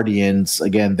Guardians.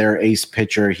 Again, their ace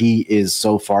pitcher. He is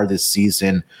so far this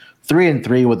season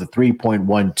 3-3 with a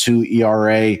 3.12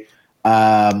 ERA.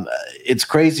 It's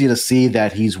crazy to see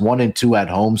that he's 1-2 at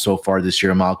home so far this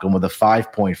year, Malcolm, with a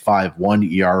 5.51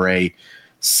 ERA.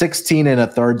 16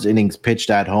 1/3 innings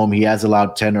pitched at home. He has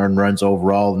allowed 10 earned runs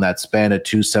overall in that span, a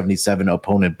 277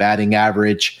 opponent batting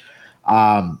average.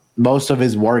 Most of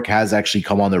his work has actually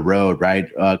come on the road, right?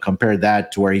 Compare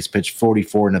that to where he's pitched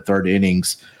 44 1/3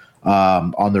 innings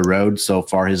on the road so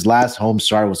far. His last home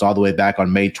start was all the way back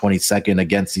on May 22nd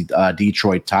against the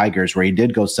Detroit Tigers, where he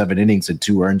did go 7 innings and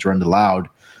 2 earned runs allowed.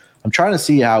 I'm trying to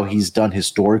see how he's done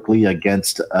historically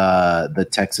against the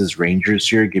Texas Rangers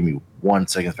here. Give me 1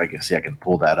 second if I can see. I can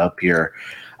pull that up here.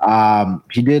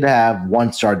 He did have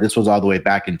 1 start. This was all the way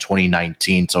back in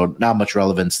 2019, so not much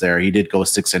relevance there. He did go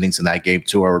 6 innings in that game,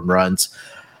 2 earned runs.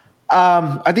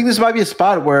 I think this might be a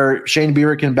spot where Shane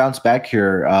Bieber can bounce back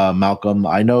here, Malcolm.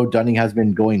 I know Dunning has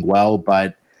been going well,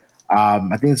 but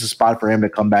I think it's a spot for him to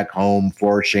come back home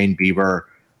for Shane Bieber.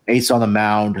 Ace on the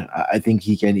mound. I think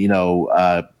he can,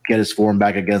 get his form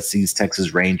back against these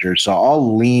Texas Rangers. So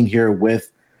I'll lean here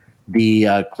with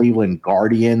the Cleveland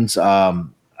Guardians.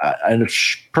 I'm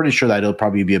pretty sure that it'll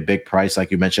probably be a big price,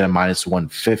 like you mentioned, at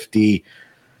 -150.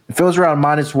 If it was around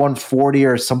 -140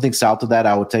 or something south of that,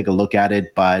 I would take a look at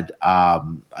it. But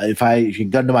if you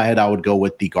gun to my head, I would go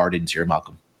with the Guardians here,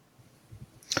 Malcolm.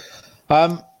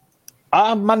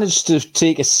 I managed to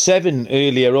take a 7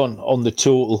 earlier on the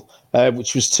total,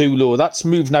 which was too low. That's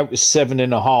moved now to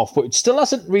 7.5, but it still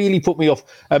hasn't really put me off.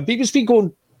 Bieber's been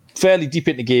going fairly deep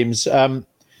into games.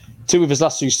 2 of his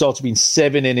last 3 starts have been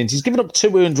 7 innings. He's given up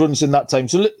 2 earned runs in that time.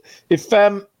 So look, if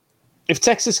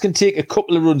Texas can take a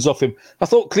couple of runs off him, I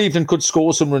thought Cleveland could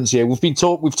score some runs here. We've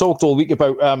talked all week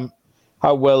about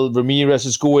how well Ramirez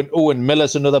is going. Owen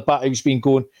Miller's another batter who's been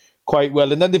going quite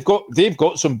well, and then they've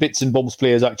got some bits and bobs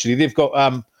players actually. They've got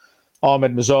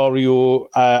Ahmed Mazario,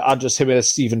 Andres Jimenez,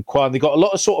 Stephen Kwan. They've got a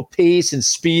lot of sort of pace and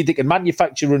speed. They can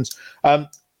manufacture runs.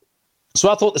 So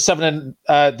I thought the 7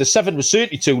 was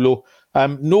certainly too low.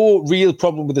 No real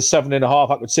problem with the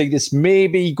 7.5. I could say this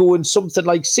maybe going something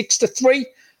like 6-3.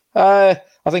 I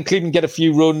think Cleveland get a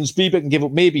few runs. Bieber can give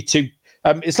up maybe 2.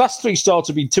 His last 3 starts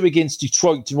have been 2 against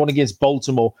Detroit and 1 against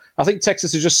Baltimore. I think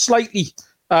Texas is just slightly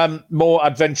more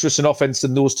adventurous in offense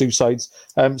than those 2 sides.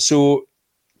 So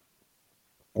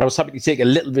I was happy to take a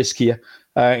little risk here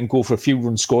and go for a few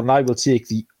runs scored, and I will take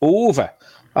the over.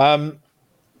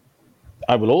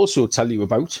 I will also tell you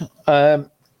about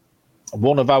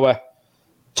one of our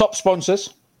top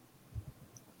sponsors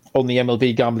on the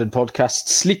MLB Gambling Podcast,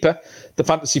 Sleeper, the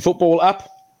fantasy football app.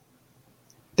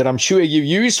 that I'm sure you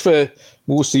use for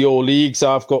most of your leagues.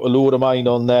 I've got a load of mine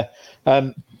on there.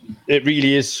 It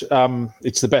really is.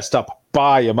 It's the best app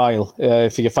by a mile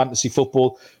for your fantasy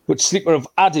football. But Sleeper have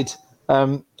added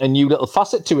a new little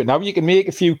facet to it. Now you can make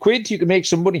a few quid. You can make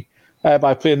some money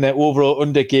by playing their overall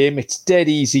under game. It's dead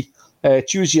easy.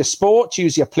 Choose your sport,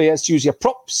 choose your players, choose your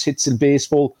props, hits in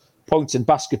baseball, points in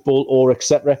basketball, or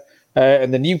etc.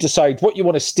 And then you decide what you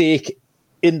want to stake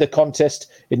in the contest,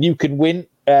 and you can win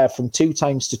from 2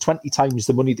 times to 20 times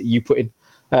the money that you put in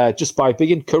just by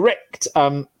being correct.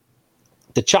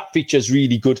 The chat feature is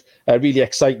really good, a really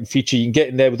exciting feature. You can get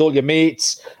in there with all your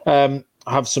mates,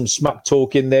 have some smack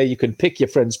talk in there. You can pick your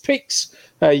friends' picks.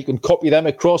 You can copy them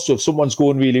across. So if someone's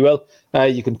going really well,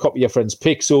 you can copy your friends'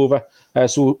 picks over.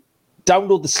 So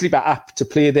download the Sleeper app to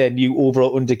play their new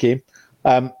overall under game.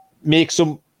 Make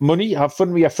some money, have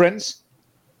fun with your friends.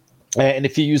 And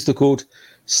if you use the code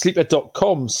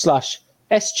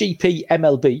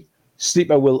sleeper.com/SGPMLB,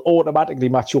 Sleeper will automatically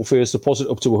match your first deposit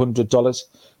up to $100.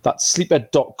 That's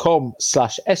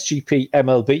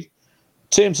sleeper.com/SGPMLB.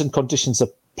 Terms and conditions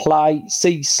apply.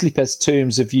 See Sleeper's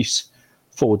terms of use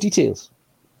for details.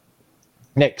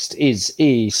 Next is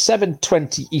a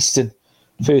 7:20 Eastern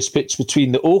first pitch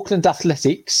between the Oakland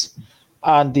Athletics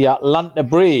and the Atlanta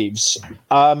Braves.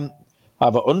 I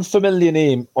have an unfamiliar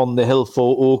name on the hill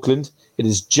for Oakland. It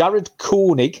is Jared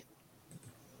Koenig.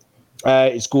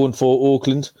 It's going for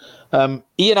Oakland.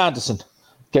 Ian Anderson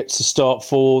gets to start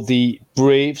for the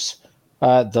Braves.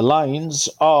 The lines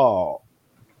are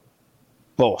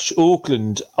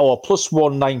Oakland are plus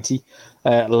 190.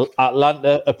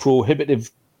 Atlanta a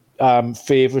prohibitive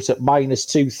favourite at minus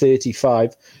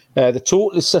 235. The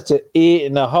total is set at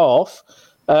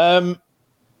 8.5.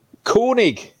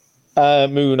 Koenig,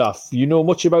 Munaf, you know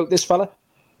much about this fella?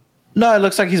 No, it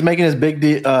looks like he's making his big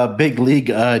league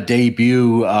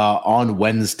debut on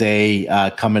Wednesday,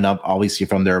 coming up obviously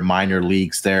from their minor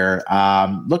leagues there.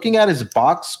 Looking at his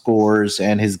box scores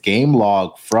and his game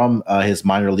log from his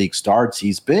minor league starts,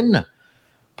 he's been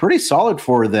pretty solid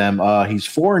for them. He's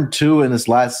 4-2 in his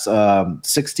last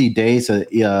 60 days,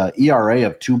 ERA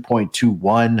of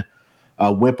 2.21,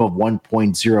 a whip of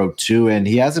 1.02, and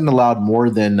he hasn't allowed more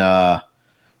than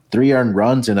 3 earned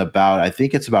runs in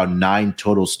about 9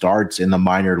 total starts in the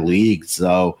minor league.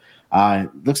 So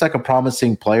looks like a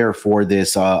promising player for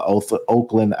this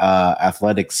Oakland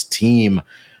Athletics team.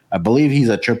 I believe he's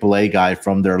a AAA guy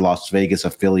from their Las Vegas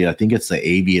affiliate. I think it's the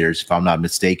Aviators, if I'm not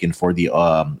mistaken, for the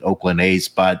Oakland A's.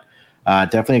 But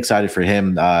definitely excited for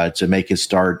him to make his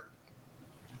start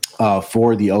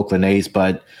for the Oakland A's.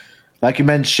 But like you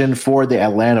mentioned, for the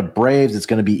Atlanta Braves, it's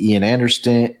going to be Ian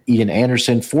Anderson,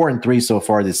 4-3 so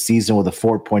far this season with a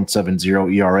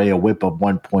 4.70 ERA, a whip of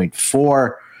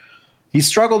 1.4. He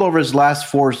struggled over his last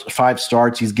 5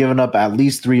 starts. He's given up at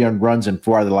least 3 earned runs in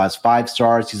 4 out of the last 5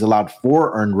 starts. He's allowed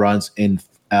 4 earned runs in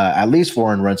at least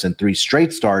 4 earned runs in 3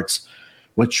 straight starts,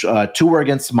 which 2 were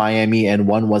against Miami and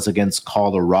 1 was against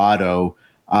Colorado.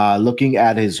 Looking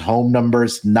at his home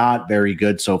numbers, not very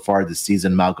good so far this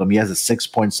season, Malcolm. He has a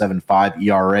 6.75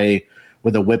 ERA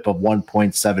with a whip of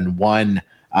 1.71.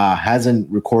 Hasn't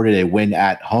recorded a win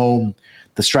at home.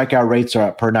 The strikeout rates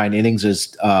are per 9 innings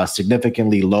is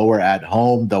significantly lower at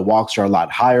home. The walks are a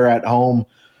lot higher at home.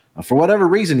 For whatever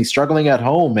reason, he's struggling at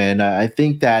home. And I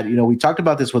think that, we talked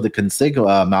about this with the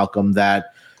Consiglio, Malcolm,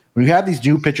 that when you have these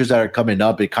new pitchers that are coming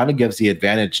up, it kind of gives the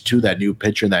advantage to that new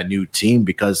pitcher and that new team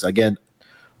because, again,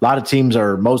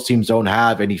 most teams don't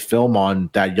have any film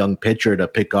on that young pitcher to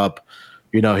pick up,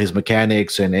 his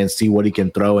mechanics and see what he can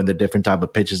throw and the different type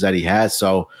of pitches that he has.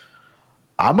 So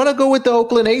I'm going to go with the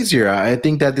Oakland A's here. I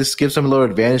think that this gives him a little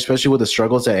advantage, especially with the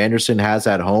struggles that Anderson has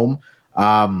at home.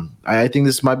 I think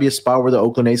this might be a spot where the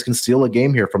Oakland A's can steal a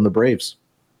game here from the Braves.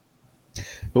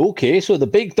 Okay, so the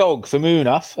big dog for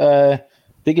Munaf,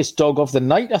 biggest dog of the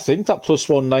night, I think, that plus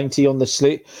 190 on the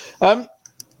slate.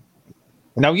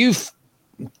 Now, you've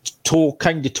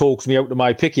kind of talked me out of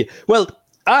my pick here. Well,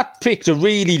 I picked a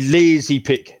really lazy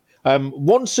pick.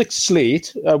 1-6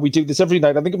 slate. We do this every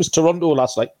night. I think it was Toronto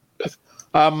last night.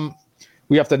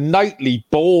 We have the nightly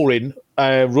boring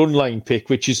run line pick,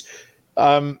 which is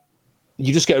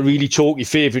you just get a really chalky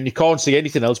favourite and you can't see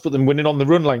anything else but them winning on the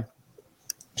run line.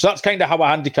 So that's kind of how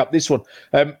I handicap this one,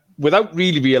 without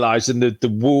really realising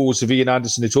the woes of Ian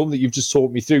Anderson at home that you've just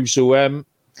talked me through. So, I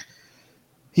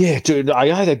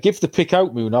either give the pick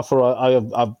out, Munaf, or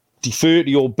I defer to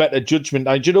your better judgment.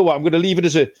 And do you know what? I'm going to leave it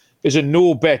as a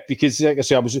no bet because, like I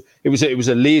say, it was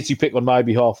a lazy pick on my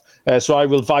behalf. So I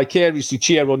will vicariously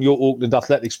cheer on your Oakland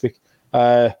Athletics pick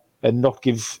and not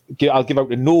I'll give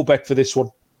out a no bet for this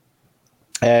one.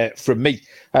 from me.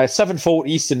 7:40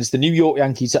 Eastern is the New York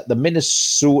Yankees at the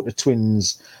Minnesota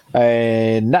Twins.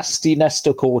 Nasty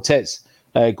Nestor Cortez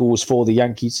goes for the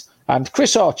Yankees, and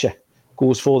Chris Archer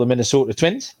goes for the Minnesota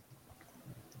Twins.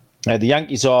 The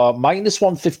Yankees are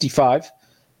 -155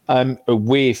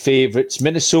 away favourites.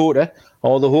 Minnesota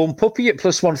are the home puppy at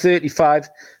 +135.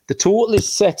 The total is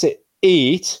set at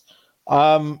 8.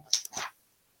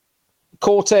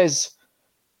 Cortez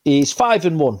is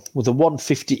 5-1 with a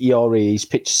 150 ERA. He's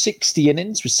pitched 60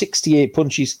 innings with 68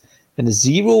 punches and a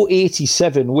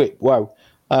 0.87 whip. Wow.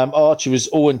 Archer was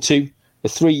 0-2, a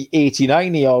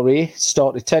 3.89 ERA.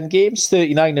 Started 10 games,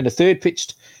 39 and a third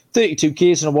pitched, 32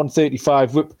 Ks and a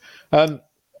 135 whip.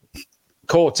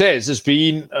 Cortez has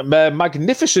been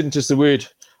magnificent, is the word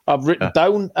I've written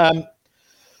down.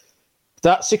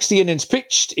 That 60 innings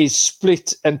pitched is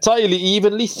split entirely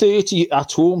evenly, 30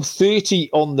 at home,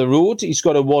 30 on the road. He's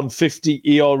got a 150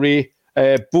 ERA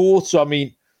both. So, I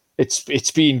mean,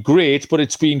 it's been great, but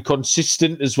it's been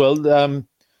consistent as well.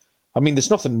 I mean, there's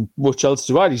nothing much else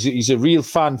to add. He's a real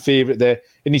fan favourite there.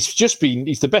 And he's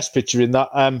the best pitcher in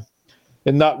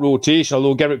that rotation,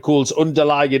 although Gerrit Cole's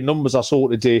underlying numbers I saw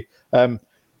today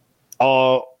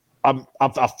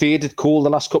I've faded Cole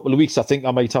the last couple of weeks. I think I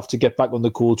might have to get back on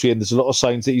the Cole train. There's a lot of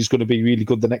signs that he's going to be really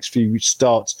good the next few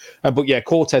starts. But yeah,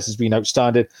 Cortez has been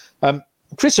outstanding.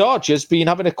 Chris Archer's been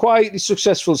having a quietly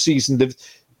successful season.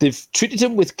 They've treated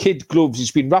him with kid gloves. He's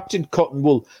been wrapped in cotton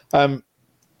wool.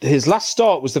 His last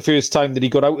start was the first time that he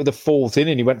got out of the fourth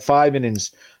inning. He went 5 innings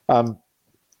and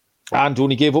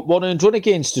only gave up 1 earned run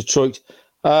against Detroit.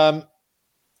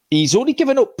 He's only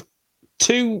given up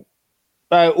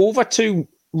over 2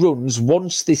 runs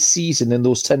once this season in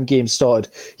those 10 games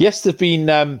started. Yes, there've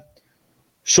been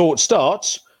short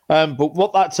starts, but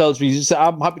what that tells me is that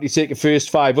I'm happy to take a first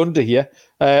 5 under here.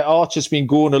 Archer's been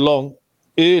going along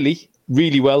early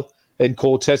really well, and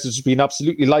Cortez has been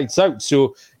absolutely lights out.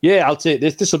 So, yeah, I'll take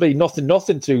this. This will be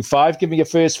nothing through 5. Give me a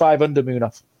first 5 under,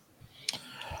 Munaf.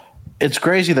 It's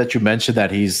crazy that you mentioned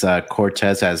that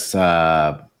Cortez has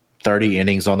 30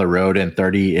 innings on the road and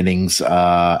 30 innings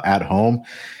at home.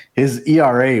 His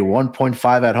ERA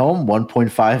 1.5 at home,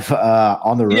 1.5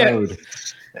 on the road.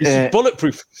 He's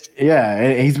bulletproof.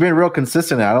 Yeah, he's been real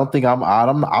consistent. I don't think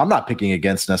I'm not picking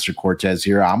against Nestor Cortez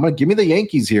here. I'm gonna give me the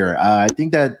Yankees here. I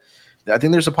think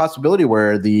there's a possibility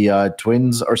where the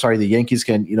Yankees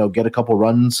can get a couple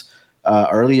runs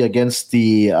early against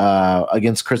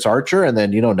Chris Archer, and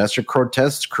then Nestor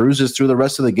Cortez cruises through the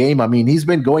rest of the game. I mean, he's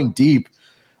been going deep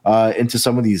into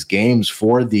some of these games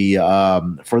for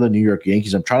the New York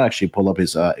Yankees. I'm trying to actually pull up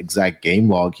his exact game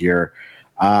log here.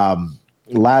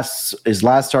 His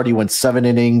last start, he went 7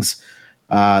 innings.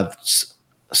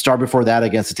 Start before that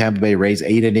against the Tampa Bay Rays,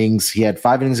 8 innings. He had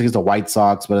 5 innings against the White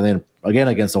Sox, but then again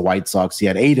against the White Sox, he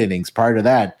had 8 innings. Prior to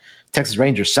that, Texas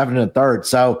Rangers 7 1/3.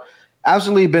 So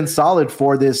absolutely been solid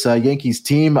for this Yankees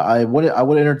team. I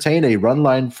would entertain a run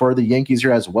line for the Yankees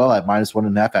here as well at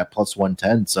 -1.5 at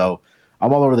 +110. So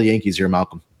I'm all over the Yankees here,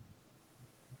 Malcolm.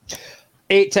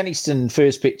 8:10 Eastern,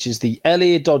 first pitch is the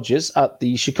LA Dodgers at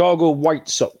the Chicago White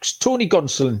Sox. Tony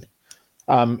Gonsolin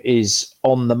is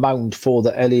on the mound for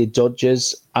the LA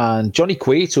Dodgers, and Johnny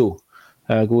Cueto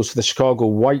goes for the Chicago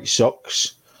White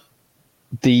Sox.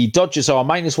 The Dodgers are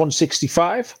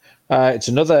 -165. It's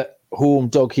another home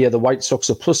dog here. The White Sox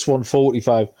are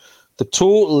 +145. The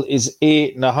total is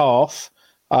 8.5.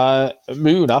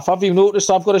 Munaf, have you noticed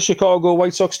I've got a Chicago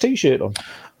White Sox t-shirt on?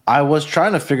 I was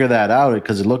trying to figure that out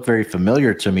because it looked very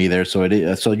familiar to me there. So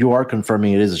so you are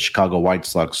confirming it is a Chicago White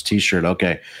Sox t-shirt.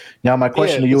 Okay. Now my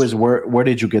question to you is where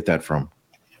did you get that from?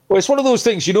 Well, it's one of those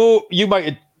things, you might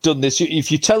have done this.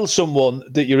 If you tell someone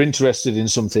that you're interested in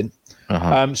something,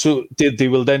 so they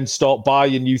will then start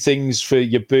buying you things for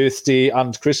your birthday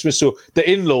and Christmas. So the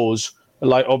in-laws,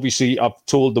 like, obviously I've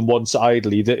told them once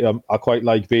idly that I quite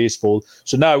like baseball.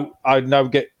 So now I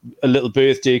get a little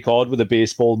birthday card with a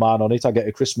baseball man on it. I get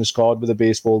a Christmas card with a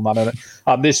baseball man on it.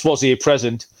 And this was a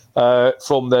present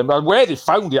from them. And where they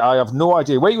found it, I have no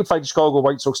idea. Where you would find a Chicago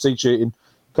White Sox t-shirt in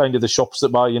kind of the shops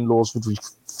that my in-laws would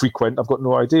frequent, I've got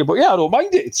no idea. But yeah, I don't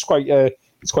mind it. It's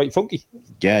quite funky.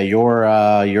 Yeah,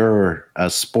 your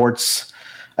sports,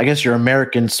 I guess your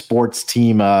American sports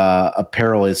team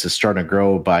apparel is starting to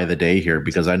grow by the day here,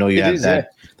 because I know you have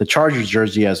the Chargers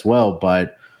jersey as well,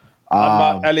 but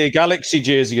my LA Galaxy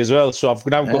jersey as well. So I've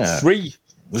now got three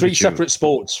separate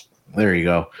sports. There you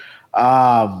go.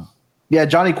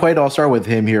 Johnny Cueto, I'll start with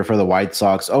him here for the White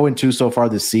Sox. 0-2 so far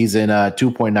this season,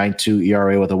 2.92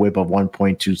 ERA with a whip of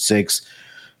 1.26.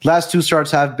 Last 2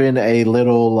 starts have been a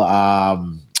little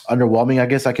underwhelming, I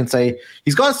guess I can say.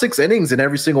 He's gone 6 innings in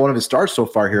every single one of his starts so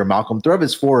far here, Malcolm. 3 of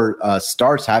his 4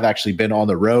 starts have actually been on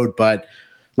the road, but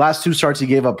last 2 starts he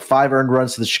gave up 5 earned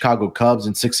runs to the Chicago Cubs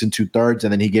in 6 2/3,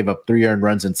 and then he gave up 3 earned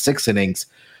runs in 6 innings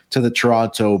to the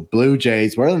Toronto Blue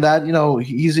Jays. More than that,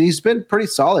 he's been pretty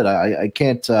solid. I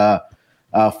can't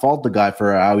fault the guy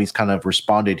for how he's kind of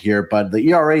responded here, but the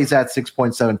ERA is at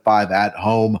 6.75 at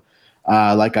home.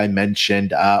 Like I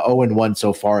mentioned, 0-1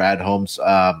 so far at homes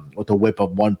with a whip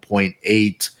of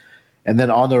 1.8. And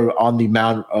then on the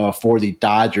mound for the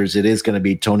Dodgers, it is going to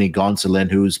be Tony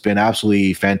Gonsolin, who's been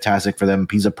absolutely fantastic for them.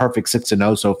 He's a perfect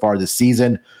 6-0 so far this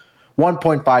season.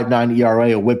 1.59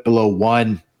 ERA, a whip below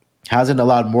 1. Hasn't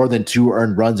allowed more than 2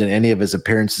 earned runs in any of his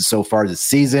appearances so far this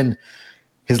season.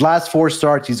 His last 4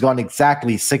 starts, he's gone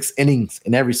exactly 6 innings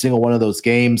in every single one of those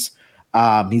games.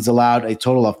 He's allowed a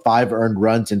total of 5 earned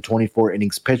runs in 24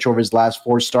 innings pitched over his last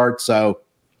 4 starts. So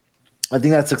I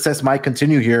think that success might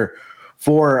continue here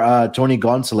for Tony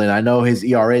Gonsolin. I know his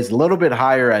ERA is a little bit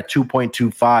higher at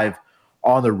 2.25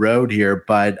 on the road here,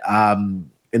 but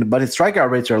his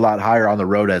strikeout rates are a lot higher on the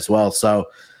road as well. So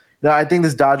I think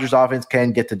this Dodgers offense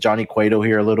can get to Johnny Cueto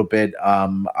here a little bit.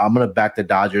 I'm going to back the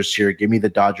Dodgers here. Give me the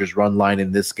Dodgers run line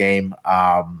in this game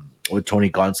with Tony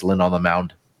Gonsolin on the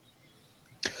mound.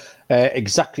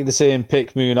 Exactly the same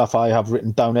pick, Munaf. I have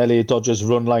written down LA Dodgers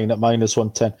run line at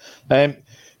 -110.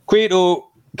 Cueto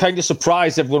kind of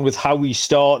surprised everyone with how he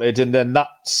started, and then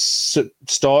that's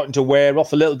starting to wear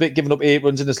off a little bit, giving up 8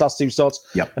 runs in his last 2 starts.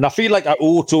 Yep. And I feel like I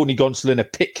owe Tony Gonsolin a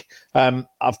pick.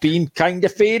 I've been kind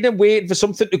of fading, waiting for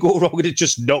something to go wrong, and it's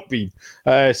just not been.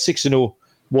 6-0,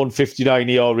 159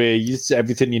 ERA, it's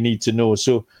everything you need to know.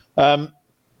 So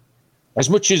as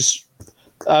much as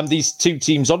these two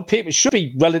teams on paper should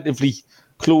be relatively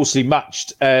closely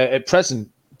matched, at present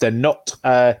they're not.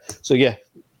 So yeah,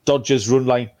 Dodgers run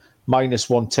line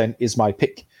 -110 is my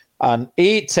pick. And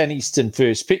 8:10 Eastern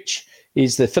first pitch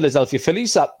is the Philadelphia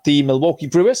Phillies at the Milwaukee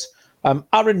Brewers.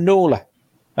 Aaron Nola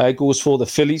goes for the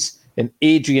Phillies, and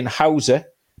Adrian Hauser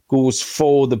goes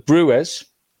for the Brewers.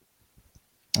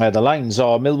 The lines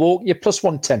are Milwaukee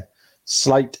 +110,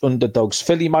 slight underdogs.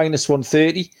 Philly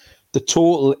 -130. The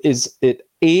total is at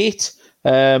 8.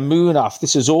 Munaf,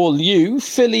 this is all you.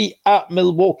 Philly at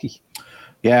Milwaukee.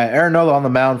 Yeah, Aaron Nola on the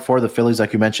mound for the Phillies,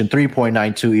 like you mentioned,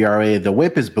 3.92 ERA. The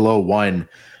whip is below 1,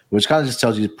 which kind of just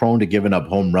tells you he's prone to giving up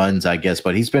home runs, I guess.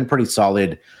 But he's been pretty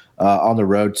solid on the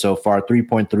road so far.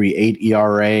 3.38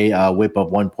 ERA, whip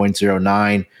of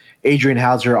 1.09. Adrian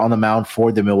Hauser on the mound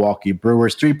for the Milwaukee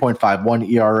Brewers, 3.51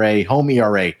 ERA, home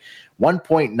ERA,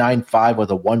 1.95 with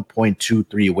a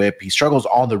 1.23 whip. He struggles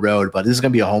on the road, but this is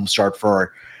going to be a home start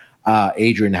for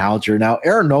Adrian Hauser. Now,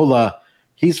 Aaron Nola,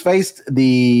 he's faced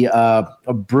the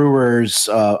Brewers,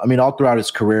 all throughout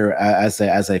his career as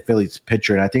a Phillies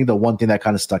pitcher. And I think the one thing that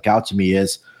kind of stuck out to me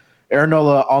is Aaron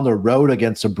Nola on the road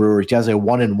against the Brewers. He has a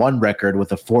 1-1 record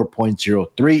with a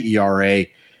 4.03 ERA,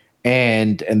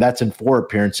 and that's in 4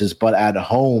 appearances. But at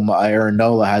home, Aaron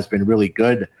Nola has been really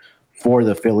good for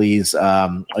the Phillies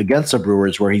against the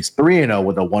Brewers, where he's 3-0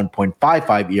 with a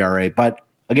 1.55 ERA. But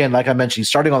again, like I mentioned, he's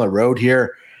starting on the road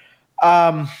here.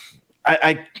 I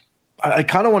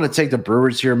kind of want to take the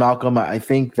Brewers here, Malcolm. I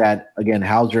think that, again,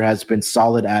 Hauser has been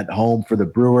solid at home for the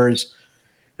Brewers.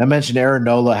 I mentioned Aaron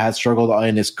Nola has struggled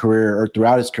in his career or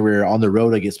throughout his career on the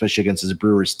road, especially against his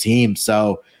Brewers team.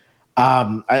 So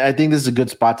I think this is a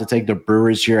good spot to take the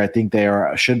Brewers here. I think they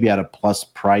should be at a plus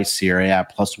price here,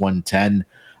 +110.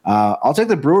 I'll take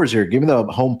the Brewers here. Give me the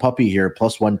home puppy here,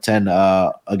 +110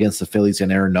 against the Phillies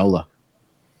and Aaron Nola.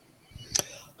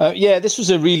 This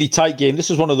was a really tight game. This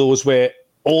was one of those where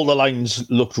all the lines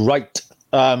looked right.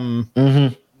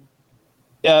 Two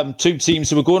teams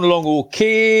who were going along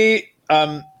okay.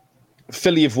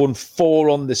 Philly have won 4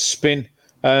 on the spin.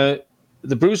 The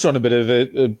Brewers are on a bit of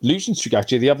a losing streak,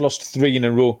 actually. They have lost 3 in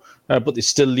a row, but they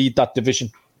still lead that division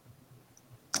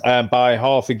by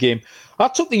half a game. I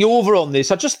took the over on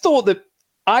this. I just thought that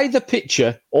either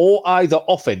pitcher or either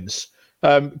offense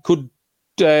could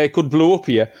blow up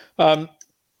here.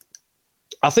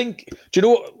 I think, do you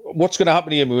know what's going to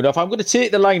happen here, Moon? If I'm going to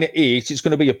take the line at 8, it's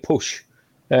going to be a push.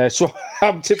 So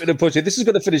I'm tipping a push. This is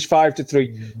going to finish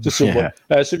 5-3 to someone.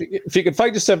 Yeah. So if you can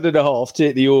find a 7.5,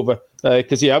 take the over.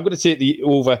 Because, I'm going to take the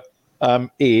over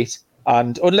 8.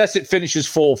 And unless it finishes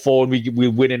 4-4 and we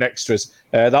win in extras,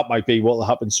 that might be what will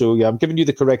happen. So, I'm giving you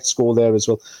the correct score there as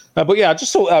well. I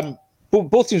just thought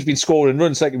both teams have been scoring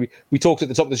runs. Like we talked at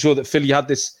the top of the show that Philly had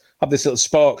this little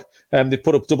spark. They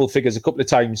put up double figures a couple of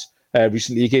times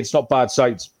recently against not bad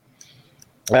sides.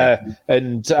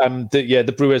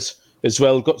 The Brewers as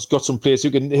well got some players who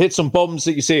can hit some bombs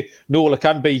that you say Nola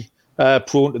can be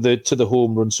prone to the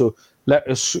home run. So let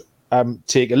us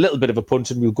take a little bit of a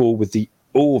punt, and we'll go with the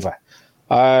over.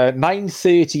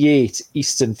 9:38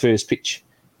 Eastern first pitch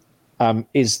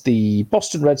is the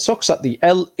Boston Red Sox at the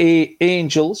LA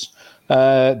Angels,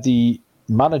 the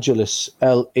managerless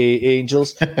LA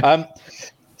Angels.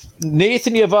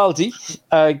 Nathan Eovaldi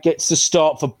gets the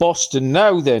start for Boston.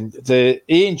 Now then, the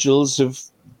Angels have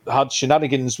had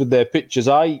shenanigans with their pitchers.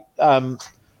 I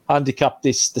handicapped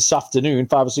this afternoon,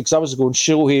 5 or 6 hours ago, and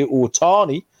Shohei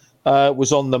Ohtani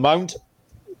was on the mound.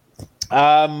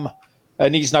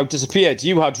 And he's now disappeared.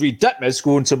 You had Reed Detmers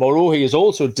going tomorrow. He has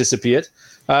also disappeared.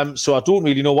 So I don't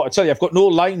really know what to tell you. I've got no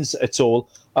lines at all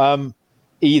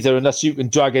either, unless you can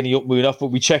drag any up, Munaf. But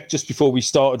we checked just before we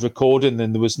started recording,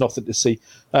 and there was nothing to see.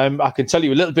 I can tell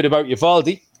you a little bit about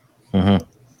Eovaldi. 3-2,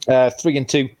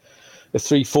 a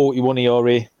 3.41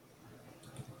 ERA.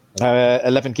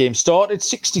 11 games started,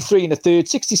 63 in a third,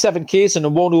 67 Ks and a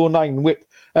 109 whip.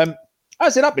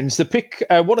 As it happens, the pick,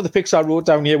 one of the picks I wrote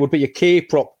down here would be a K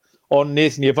prop on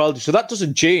Nathan Eovaldi. So that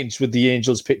doesn't change with the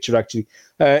Angels picture, actually.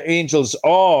 Angels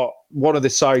are one of the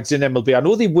sides in MLB. I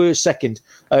know they were second,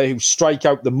 who strike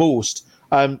out the most.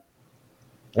 And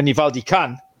Eovaldi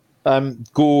can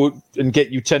go and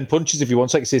get you 10 punches if he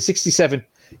wants. Like I say, 67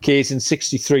 Ks and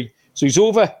 63. So he's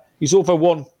over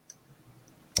one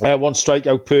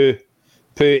strikeout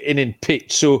per inning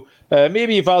pitch. So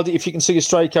maybe Eovaldi, if you can see a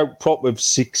strikeout prop of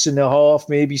 6.5,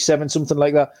 maybe 7, something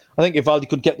like that, I think Eovaldi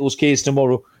could get those Ks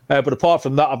tomorrow. But apart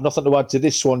from that, I've nothing to add to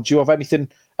this one. Do you have anything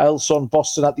else on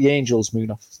Boston at the Angels,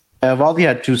 Munaf? Eovaldi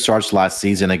had 2 starts last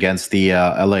season against the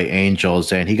LA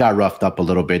Angels, and he got roughed up a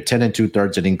little bit. 10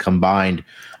 2/3 inning combined,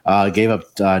 gave up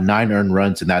 9 earned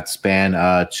runs in that span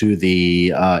to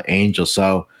the Angels.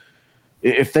 So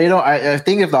if they don't, I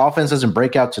think if the offense doesn't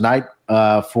break out tonight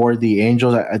for the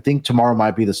Angels, I think tomorrow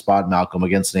might be the spot, Malcolm,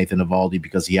 against Nathan Eovaldi,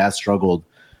 because he has struggled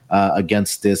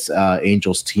against this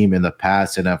Angels team in the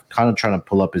past, and I'm kind of trying to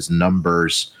pull up his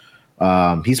numbers.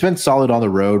 He's been solid on the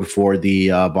road for the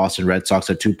Boston Red Sox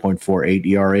at 2.48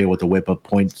 ERA with a whip of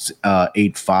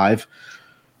 0.85.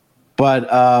 But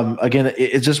again,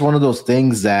 it's just one of those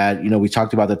things that, we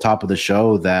talked about at the top of the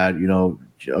show, that,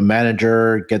 a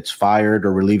manager gets fired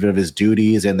or relieved of his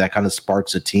duties, and that kind of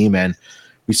sparks a team. And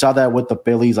we saw that with the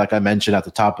Phillies, like I mentioned at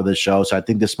the top of the show. So I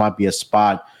think this might be a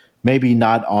spot, maybe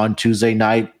not on Tuesday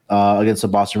night against the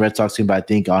Boston Red Sox team, but I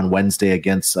think on Wednesday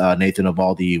against Nathan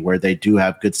Eovaldi, where they do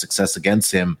have good success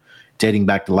against him dating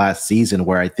back to last season,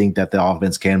 where I think that the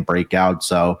offense can break out.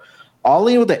 So all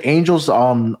in with the Angels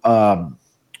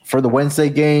for the Wednesday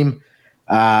game.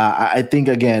 I think,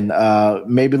 again,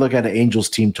 maybe look at the Angels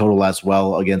team total as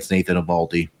well against Nathan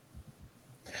Eovaldi.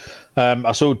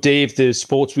 I saw Dave, the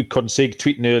Sports Week consig,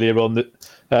 tweeting earlier on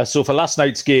that. So for last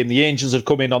night's game, the Angels had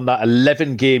come in on that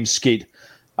 11-game skid.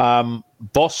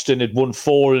 Boston had won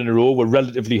 4 in a row, were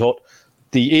relatively hot.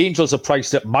 The Angels are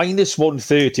priced at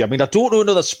 -130. I mean, I don't know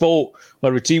another sport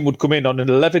where a team would come in on an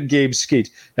 11-game skid,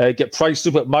 get priced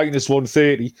up at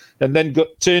 -130, and then got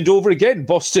turned over again.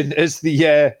 Boston as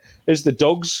the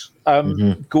dogs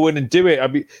go in and do it. I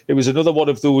mean, it was another one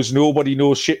of those nobody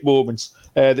knows shit moments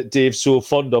that Dave's so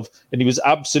fond of, and he was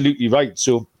absolutely right.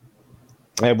 So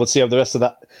we'll see how the rest of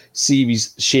that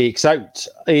series shakes out.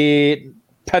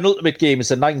 Penultimate game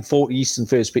is a 9:40 Eastern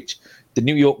first pitch. The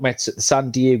New York Mets at the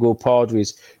San Diego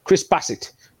Padres. Chris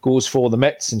Bassett goes for the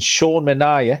Mets, and Sean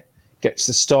Manaea gets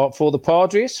the start for the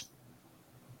Padres.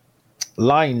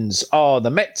 Lines are the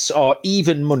Mets are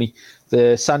even money.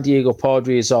 The San Diego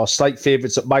Padres are slight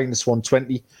favourites at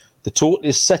 -120. The total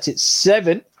is set at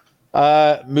 7.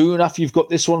 Munaf, you've got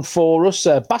this one for us.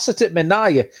 Bassett at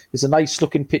Manaea is a nice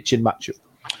looking pitching matchup.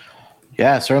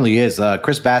 Yeah, it certainly is.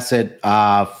 Chris Bassett,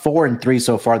 4-3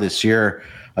 so far this year,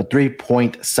 a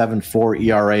 3.74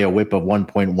 ERA, a whip of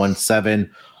 1.17.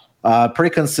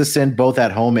 Pretty consistent both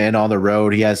at home and on the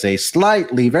road. He has a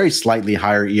very slightly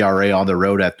higher ERA on the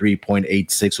road at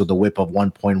 3.86 with a whip of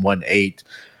 1.18.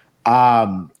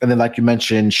 And then, like you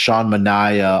mentioned, Sean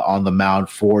Manaea on the mound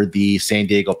for the San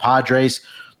Diego Padres,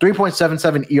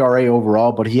 3.77 ERA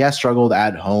overall, but he has struggled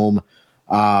at home.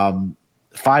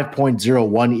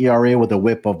 5.01 ERA with a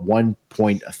whip of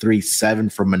 1.37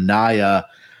 for Manaea.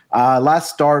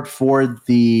 Last start for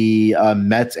the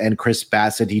Mets and Chris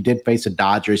Bassett, he did face the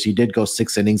Dodgers. He did go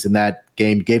 6 innings in that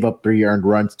game, gave up 3 earned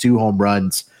runs, 2 home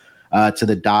runs to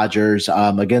the Dodgers.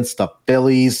 Against the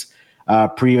Phillies,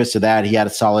 previous to that, he had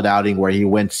a solid outing where he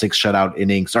went 6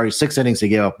 innings. He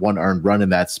gave up 1 earned run in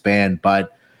that span,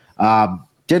 but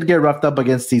did get roughed up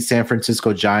against the San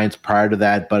Francisco Giants prior to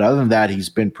that. But other than that, he's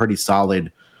been pretty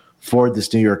solid for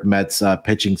this New York Mets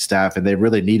pitching staff, and they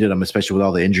really needed him, especially with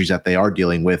all the injuries that they are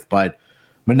dealing with. But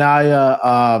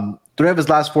Manaea, 3 of his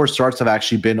last 4 starts have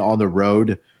actually been on the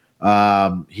road.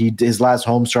 His last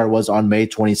home start was on May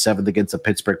 27th against the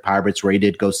Pittsburgh Pirates, where he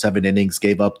did go 7 innings,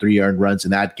 gave up 3 earned runs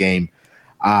in that game.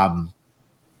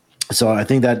 So I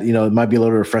think that, it might be a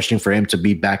little refreshing for him to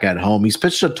be back at home. He's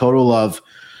pitched a total of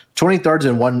 23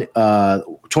 and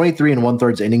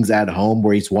 1/3 innings at home,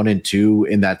 where he's 1-2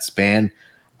 in that span.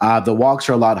 The walks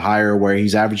are a lot higher, where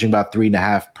he's averaging about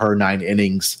 3.5 per 9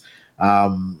 innings.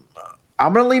 I'm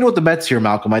going to lean with the Mets here,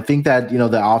 Malcolm. I think that,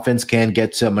 the offense can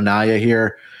get to Manaea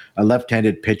here, a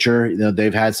left-handed pitcher.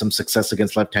 They've had some success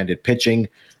against left-handed pitching.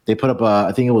 They put up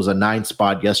I think it was a 9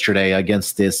 spot yesterday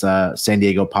against this San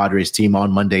Diego Padres team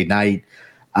on Monday night.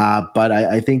 But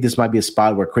I think this might be a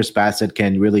spot where Chris Bassitt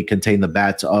can really contain the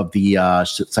bats of the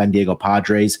San Diego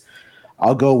Padres.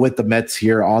 I'll go with the Mets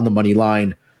here on the money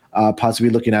line, possibly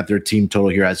looking at their team total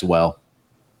here as well.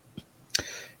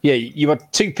 Yeah, you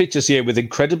had 2 pitchers here with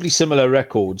incredibly similar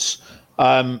records,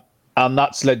 and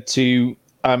that's led to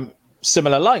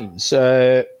similar lines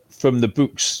from the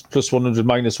books, plus 100,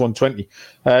 minus 120.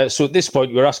 So at this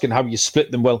point, we're asking how you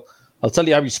split them. Well, I'll tell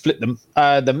you how you split them.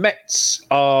 The Mets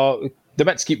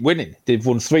keep winning. They've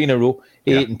won 3 in a row,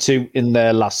 8-2 in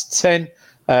their last 10.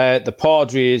 The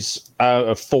Padres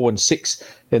are 4-6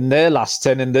 in their last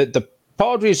 10, and the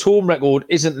Padres' home record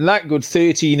isn't that good,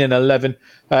 13-11.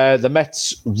 The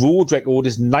Mets' road record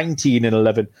is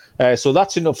 19-11. So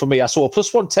that's enough for me. I saw a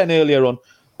plus 110 earlier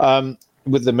on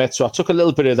with the Mets, so I took a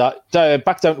little bit of that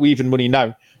back down to even money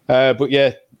now. But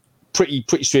yeah, pretty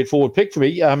straightforward pick for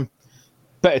me.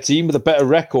 Better team with a better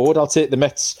record. I'll take the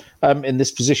Mets in this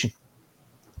position.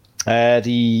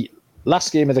 The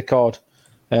last game of the card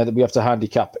that we have to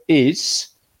handicap is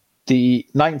the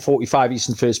 9:45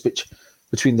 Eastern first pitch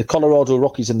between the Colorado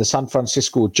Rockies and the San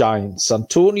Francisco Giants.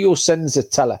 Antonio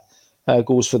Senzatella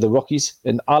goes for the Rockies,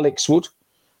 and Alex Wood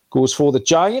goes for the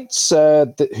Giants,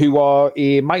 who are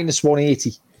a minus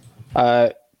 180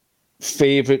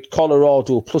 favorite.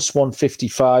 Colorado plus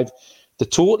 155. The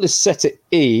total is set at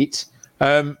 8.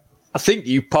 I think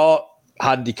you part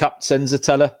handicapped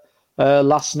Senzatella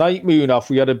last night, Moonaf.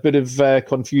 We had a bit of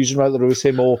confusion whether it was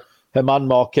him or German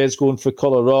Marquez going for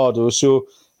Colorado. So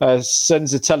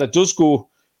Senzatella does go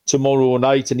tomorrow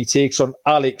night, and he takes on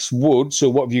Alex Wood. So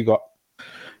what have you got?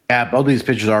 Yeah, both of these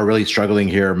pitchers are really struggling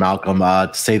here, Malcolm,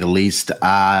 to say the least.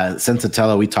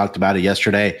 Senzatella, we talked about it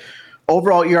yesterday.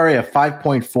 Overall ERA of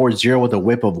 5.40 with a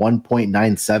whip of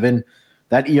 1.97.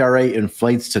 That ERA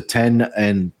inflates to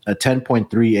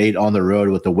 10.38 on the road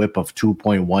with a whip of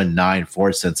 2.19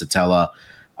 for Senzatella.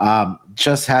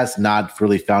 Just has not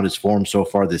really found his form so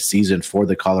far this season for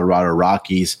the Colorado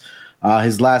Rockies.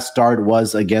 His last start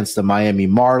was against the Miami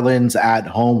Marlins at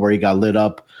home, where he got lit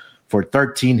up for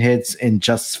 13 hits in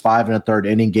just 5 1/3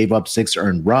 inning, gave up 6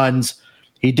 earned runs.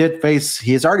 He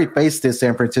has already faced the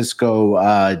San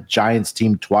Francisco Giants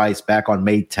team twice, back on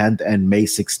May 10th and May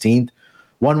 16th.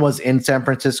 One was in San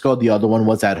Francisco, the other one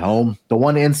was at home. The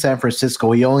one in San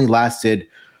Francisco, he only lasted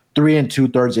 3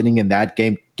 2/3 inning in that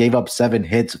game, gave up 7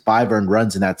 hits, 5 earned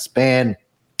runs in that span.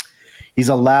 He's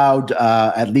allowed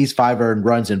at least 5 earned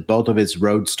runs in both of his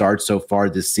road starts so far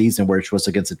this season, which was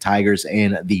against the Tigers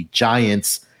and the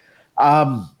Giants.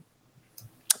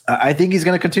 I think he's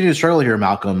going to continue to struggle here,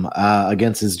 Malcolm,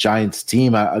 against his Giants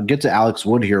team. I'll get to Alex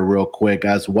Wood here real quick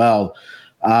as well.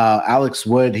 Alex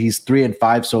Wood, he's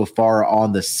 3-5 so far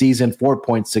on the season,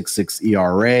 4.66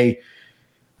 ERA.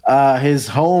 His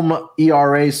home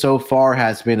ERA so far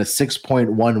has been a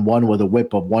 6.11 with a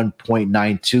whip of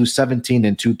 1.92,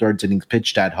 17 2/3 innings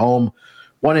pitched at home,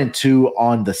 1-2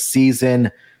 on the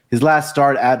season. His last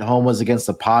start at home was against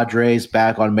the Padres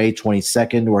back on May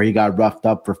 22nd, where he got roughed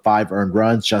up for 5 earned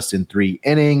runs just in 3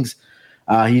 innings.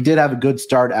 He did have a good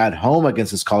start at home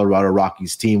against his Colorado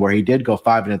Rockies team, where he did go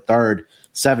 5 1/3,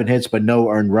 7 hits, but no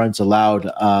earned runs allowed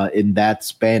in that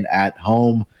span at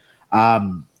home.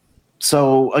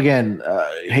 So again,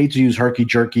 hate to use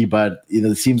herky-jerky, but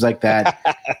it seems like that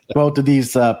both of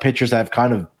these pitchers have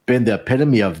kind of been the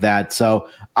epitome of that. So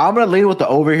I'm going to lean with the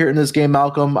over here in this game,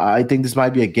 Malcolm. I think this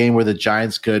might be a game where the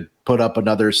Giants could put up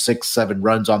another 6-7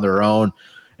 runs on their own,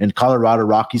 and Colorado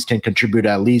Rockies can contribute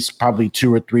at least probably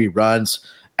 2 or 3 runs.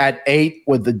 At 8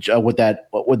 with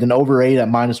an over 8 at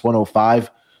minus 105.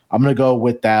 I'm going to go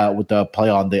with that, with the play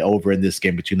on the over in this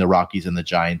game between the Rockies and the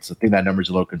Giants. I think that number is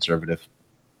a little conservative.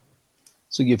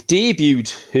 So you've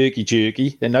debuted Herky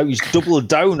Jerky, and now he's doubled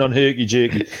down on Herky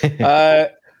Jerky.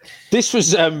 This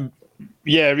was,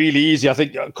 really easy. I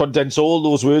think condense all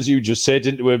those words you just said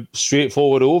into a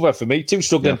straightforward over for me. 2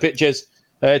 struggling pitchers,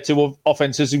 2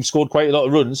 offenses who scored quite a lot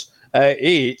of runs.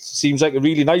 8 seems like a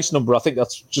really nice number. I think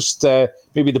that's just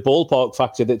maybe the ballpark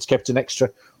factor that's kept an extra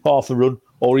half a run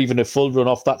or even a full run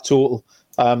off that total.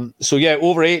 So yeah,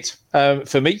 over 8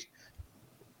 for me.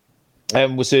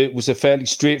 Was a fairly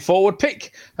straightforward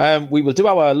pick. We will do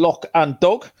our lock and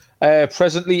dog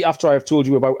presently after I have told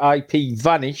you about IP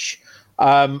Vanish.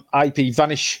 IP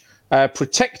Vanish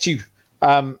protect you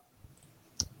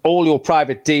all your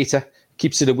private data,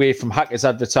 keeps it away from hackers,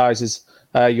 advertisers,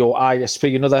 your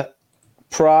ISP and other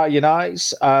prying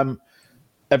eyes.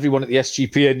 Everyone at the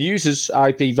SGPN uses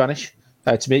IP Vanish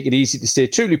to make it easy to stay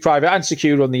truly private and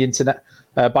secure on the internet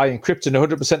by encrypting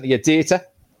 100% of your data.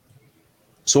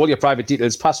 So all your private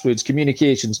details, passwords,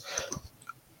 communications,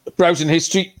 browsing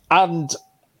history, and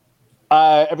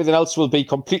everything else will be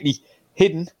completely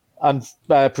hidden and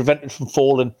prevented from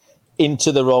falling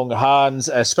into the wrong hands,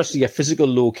 especially your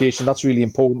physical location. That's really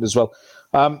important as well.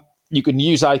 You can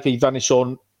use IP Vanish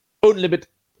on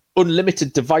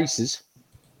unlimited devices.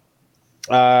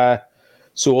 So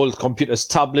all computers,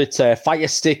 tablets, Fire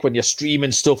Stick, when you're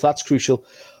streaming stuff, that's crucial.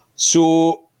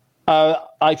 So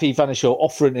IP Vanish are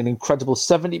offering an incredible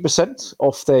 70%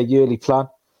 off their yearly plan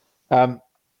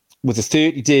with a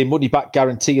 30-day money-back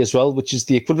guarantee as well, which is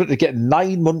the equivalent of getting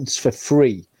 9 months for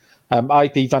free.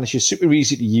 IP Vanish is super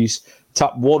easy to use.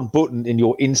 Tap one button and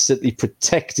you're instantly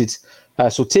protected.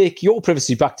 So take your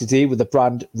privacy back today with a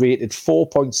brand rated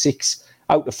 4.6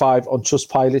 out of 5 on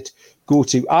Trustpilot. Go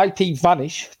to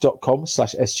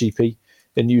ipvanish.com/SGP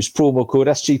and use promo code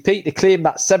SGP to claim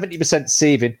that 70%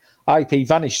 saving.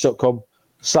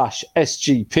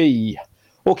 ipvanish.com/SGP.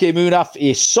 Okay, Munaf,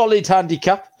 a solid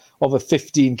handicap of a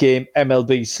 15-game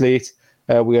MLB slate.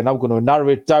 We are now going to narrow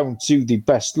it down to the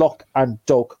best lock and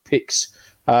dog picks.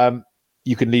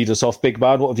 You can lead us off, big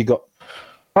man. What have you got?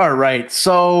 All right,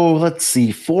 so let's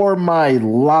see. For my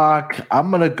lock,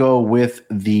 I'm gonna go with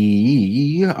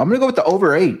the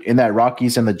over 8 in that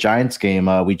Rockies and the Giants game.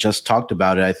 We just talked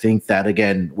about it. I think that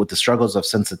again, with the struggles of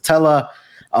Sensatella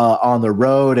on the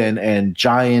road and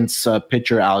Giants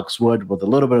pitcher Alex Wood with a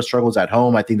little bit of struggles at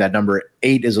home, I think that number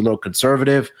 8 is a little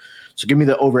conservative. So give me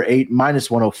the over 8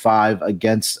 -105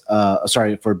 against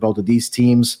for both of these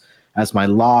teams as my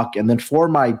lock. And then for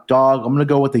my dog, I'm going to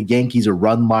go with the Yankees a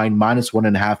run line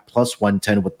 -1.5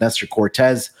 +110 with Nestor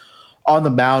Cortez on the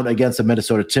mound against the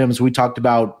Minnesota Twins. We talked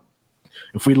about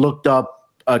if we looked up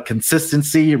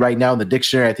consistency right now in the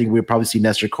dictionary, I think we'd probably see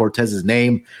Nestor Cortez's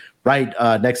name right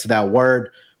next to that word.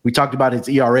 We talked about his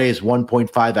ERA is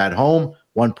 1.5 at home,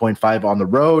 1.5 on the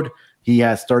road. He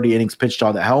has 30 innings pitched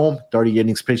on the home, 30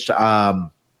 innings pitched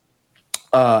on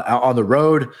the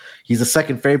road. He's the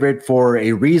second favorite for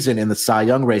a reason in the Cy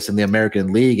Young race in the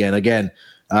American League. And again,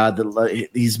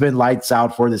 he's been lights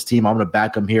out for this team. I'm going to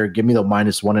back him here. Give me the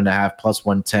 -1.5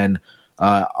 +110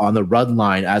 on the run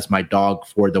line as my dog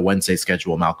for the Wednesday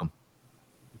schedule, Malcolm.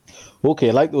 Okay,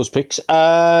 I like those picks.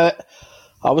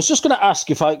 I was just going to ask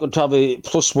if I could have a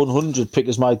 +100 pick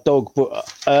as my dog, but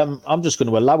I'm just going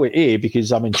to allow it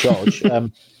because I'm in charge.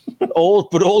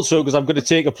 But also because I'm going to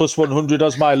take a +100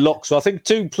 as my lock. So I think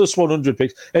 2 +100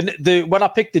 picks. And when I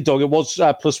picked the dog, it was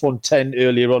 +110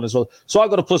 earlier on as well. So I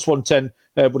got a +110,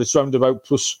 but it's round about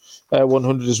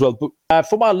 +100 as well. But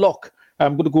for my lock,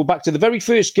 I'm going to go back to the very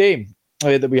first game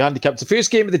that we handicapped. The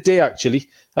first game of the day, actually.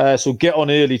 So get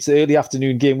on early. It's the early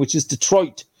afternoon game, which is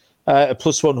Detroit, a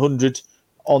 +100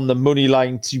 on the money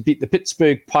line to beat the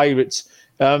Pittsburgh Pirates.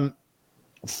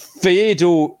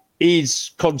 Faedo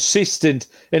is consistent,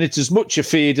 and it's as much a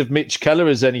fade of Mitch Keller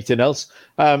as anything else.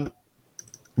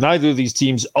 Neither of these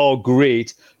teams are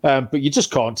great, but you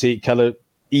just can't take Keller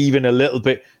even a little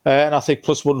bit. And I think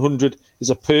 +100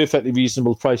 is a perfectly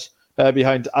reasonable price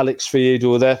behind Alex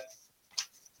Faedo there.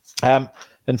 And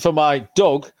for my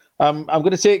dog, I'm going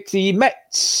to take the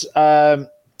Mets.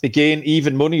 Again,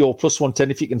 even money or +110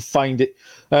 if you can find it.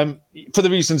 For the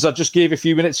reasons I just gave a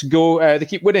few minutes ago, they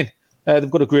keep winning.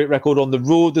 They've got a great record on the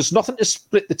road. There's nothing to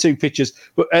split the two pitches.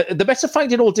 But the Mets are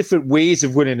finding all different ways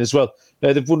of winning as well.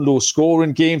 They've won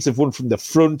low-scoring games. They've won from the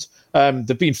front.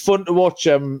 They've been fun to watch.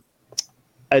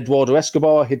 Eduardo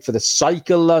Escobar hit for the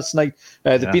cycle last night.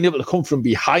 They've been able to come from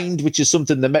behind, which is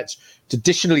something the Mets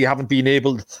traditionally haven't been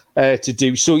able to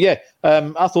do. So,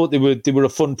 I thought they were a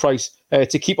fun price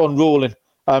to keep on rolling.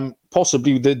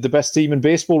 Possibly the best team in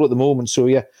baseball at the moment. So,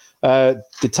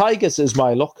 the Tigers is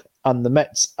my lock and the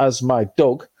Mets as my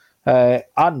dog. And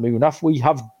Munaf, we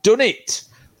have done it.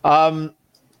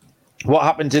 What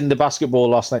happened in the basketball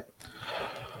last night?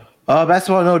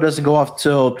 Basketball doesn't go off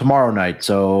till tomorrow night.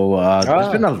 So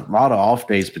there's been a lot of off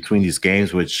days between these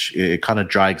games, which it kind of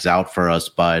drags out for us.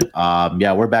 But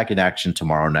we're back in action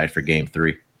tomorrow night for Game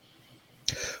 3.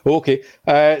 Okay,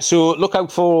 so look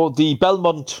out for the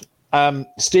Belmont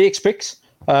stakes picks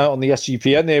on the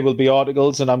SGPN. There will be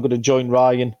articles, and I'm going to join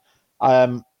Ryan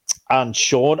and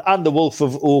Sean and the Wolf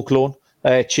of Oaklawn,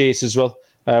 Chase as well.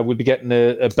 We'll be getting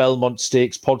a Belmont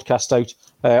Stakes podcast out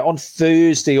on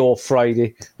Thursday or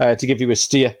Friday to give you a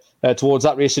steer towards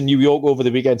that race in New York over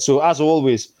the weekend. So as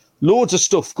always, loads of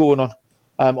stuff going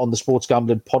on the Sports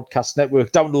Gambling Podcast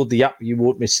Network. Download the app. You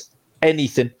won't miss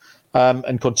anything.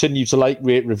 And continue to like,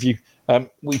 rate, review.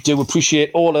 We do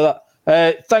appreciate all of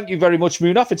that. Thank you very much,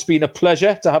 Munaf. It's been a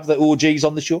pleasure to have the OGs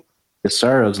on the show. Yes,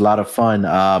 sir. It was a lot of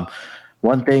fun.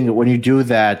 One thing, when you do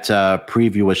that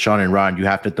preview with Sean and Ron, you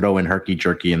have to throw in Herky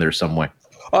Jerky in there some way.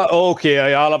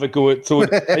 Okay, I'll have a go at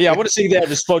it. Yeah, I want to see their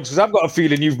response because I've got a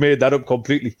feeling you've made that up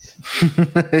completely.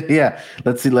 Yeah,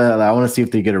 let's see. I want to see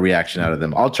if they get a reaction out of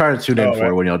them. I'll try to tune in for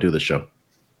it when y'all do the show.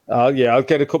 Yeah, I'll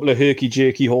get a couple of herky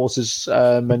jerky horses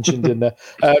mentioned in there.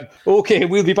 Okay,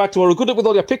 we'll be back tomorrow. Good luck with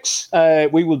all your picks.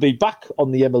 We will be back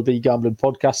on the MLB Gambling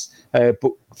Podcast.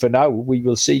 But for now, we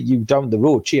will see you down the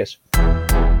road. Cheers.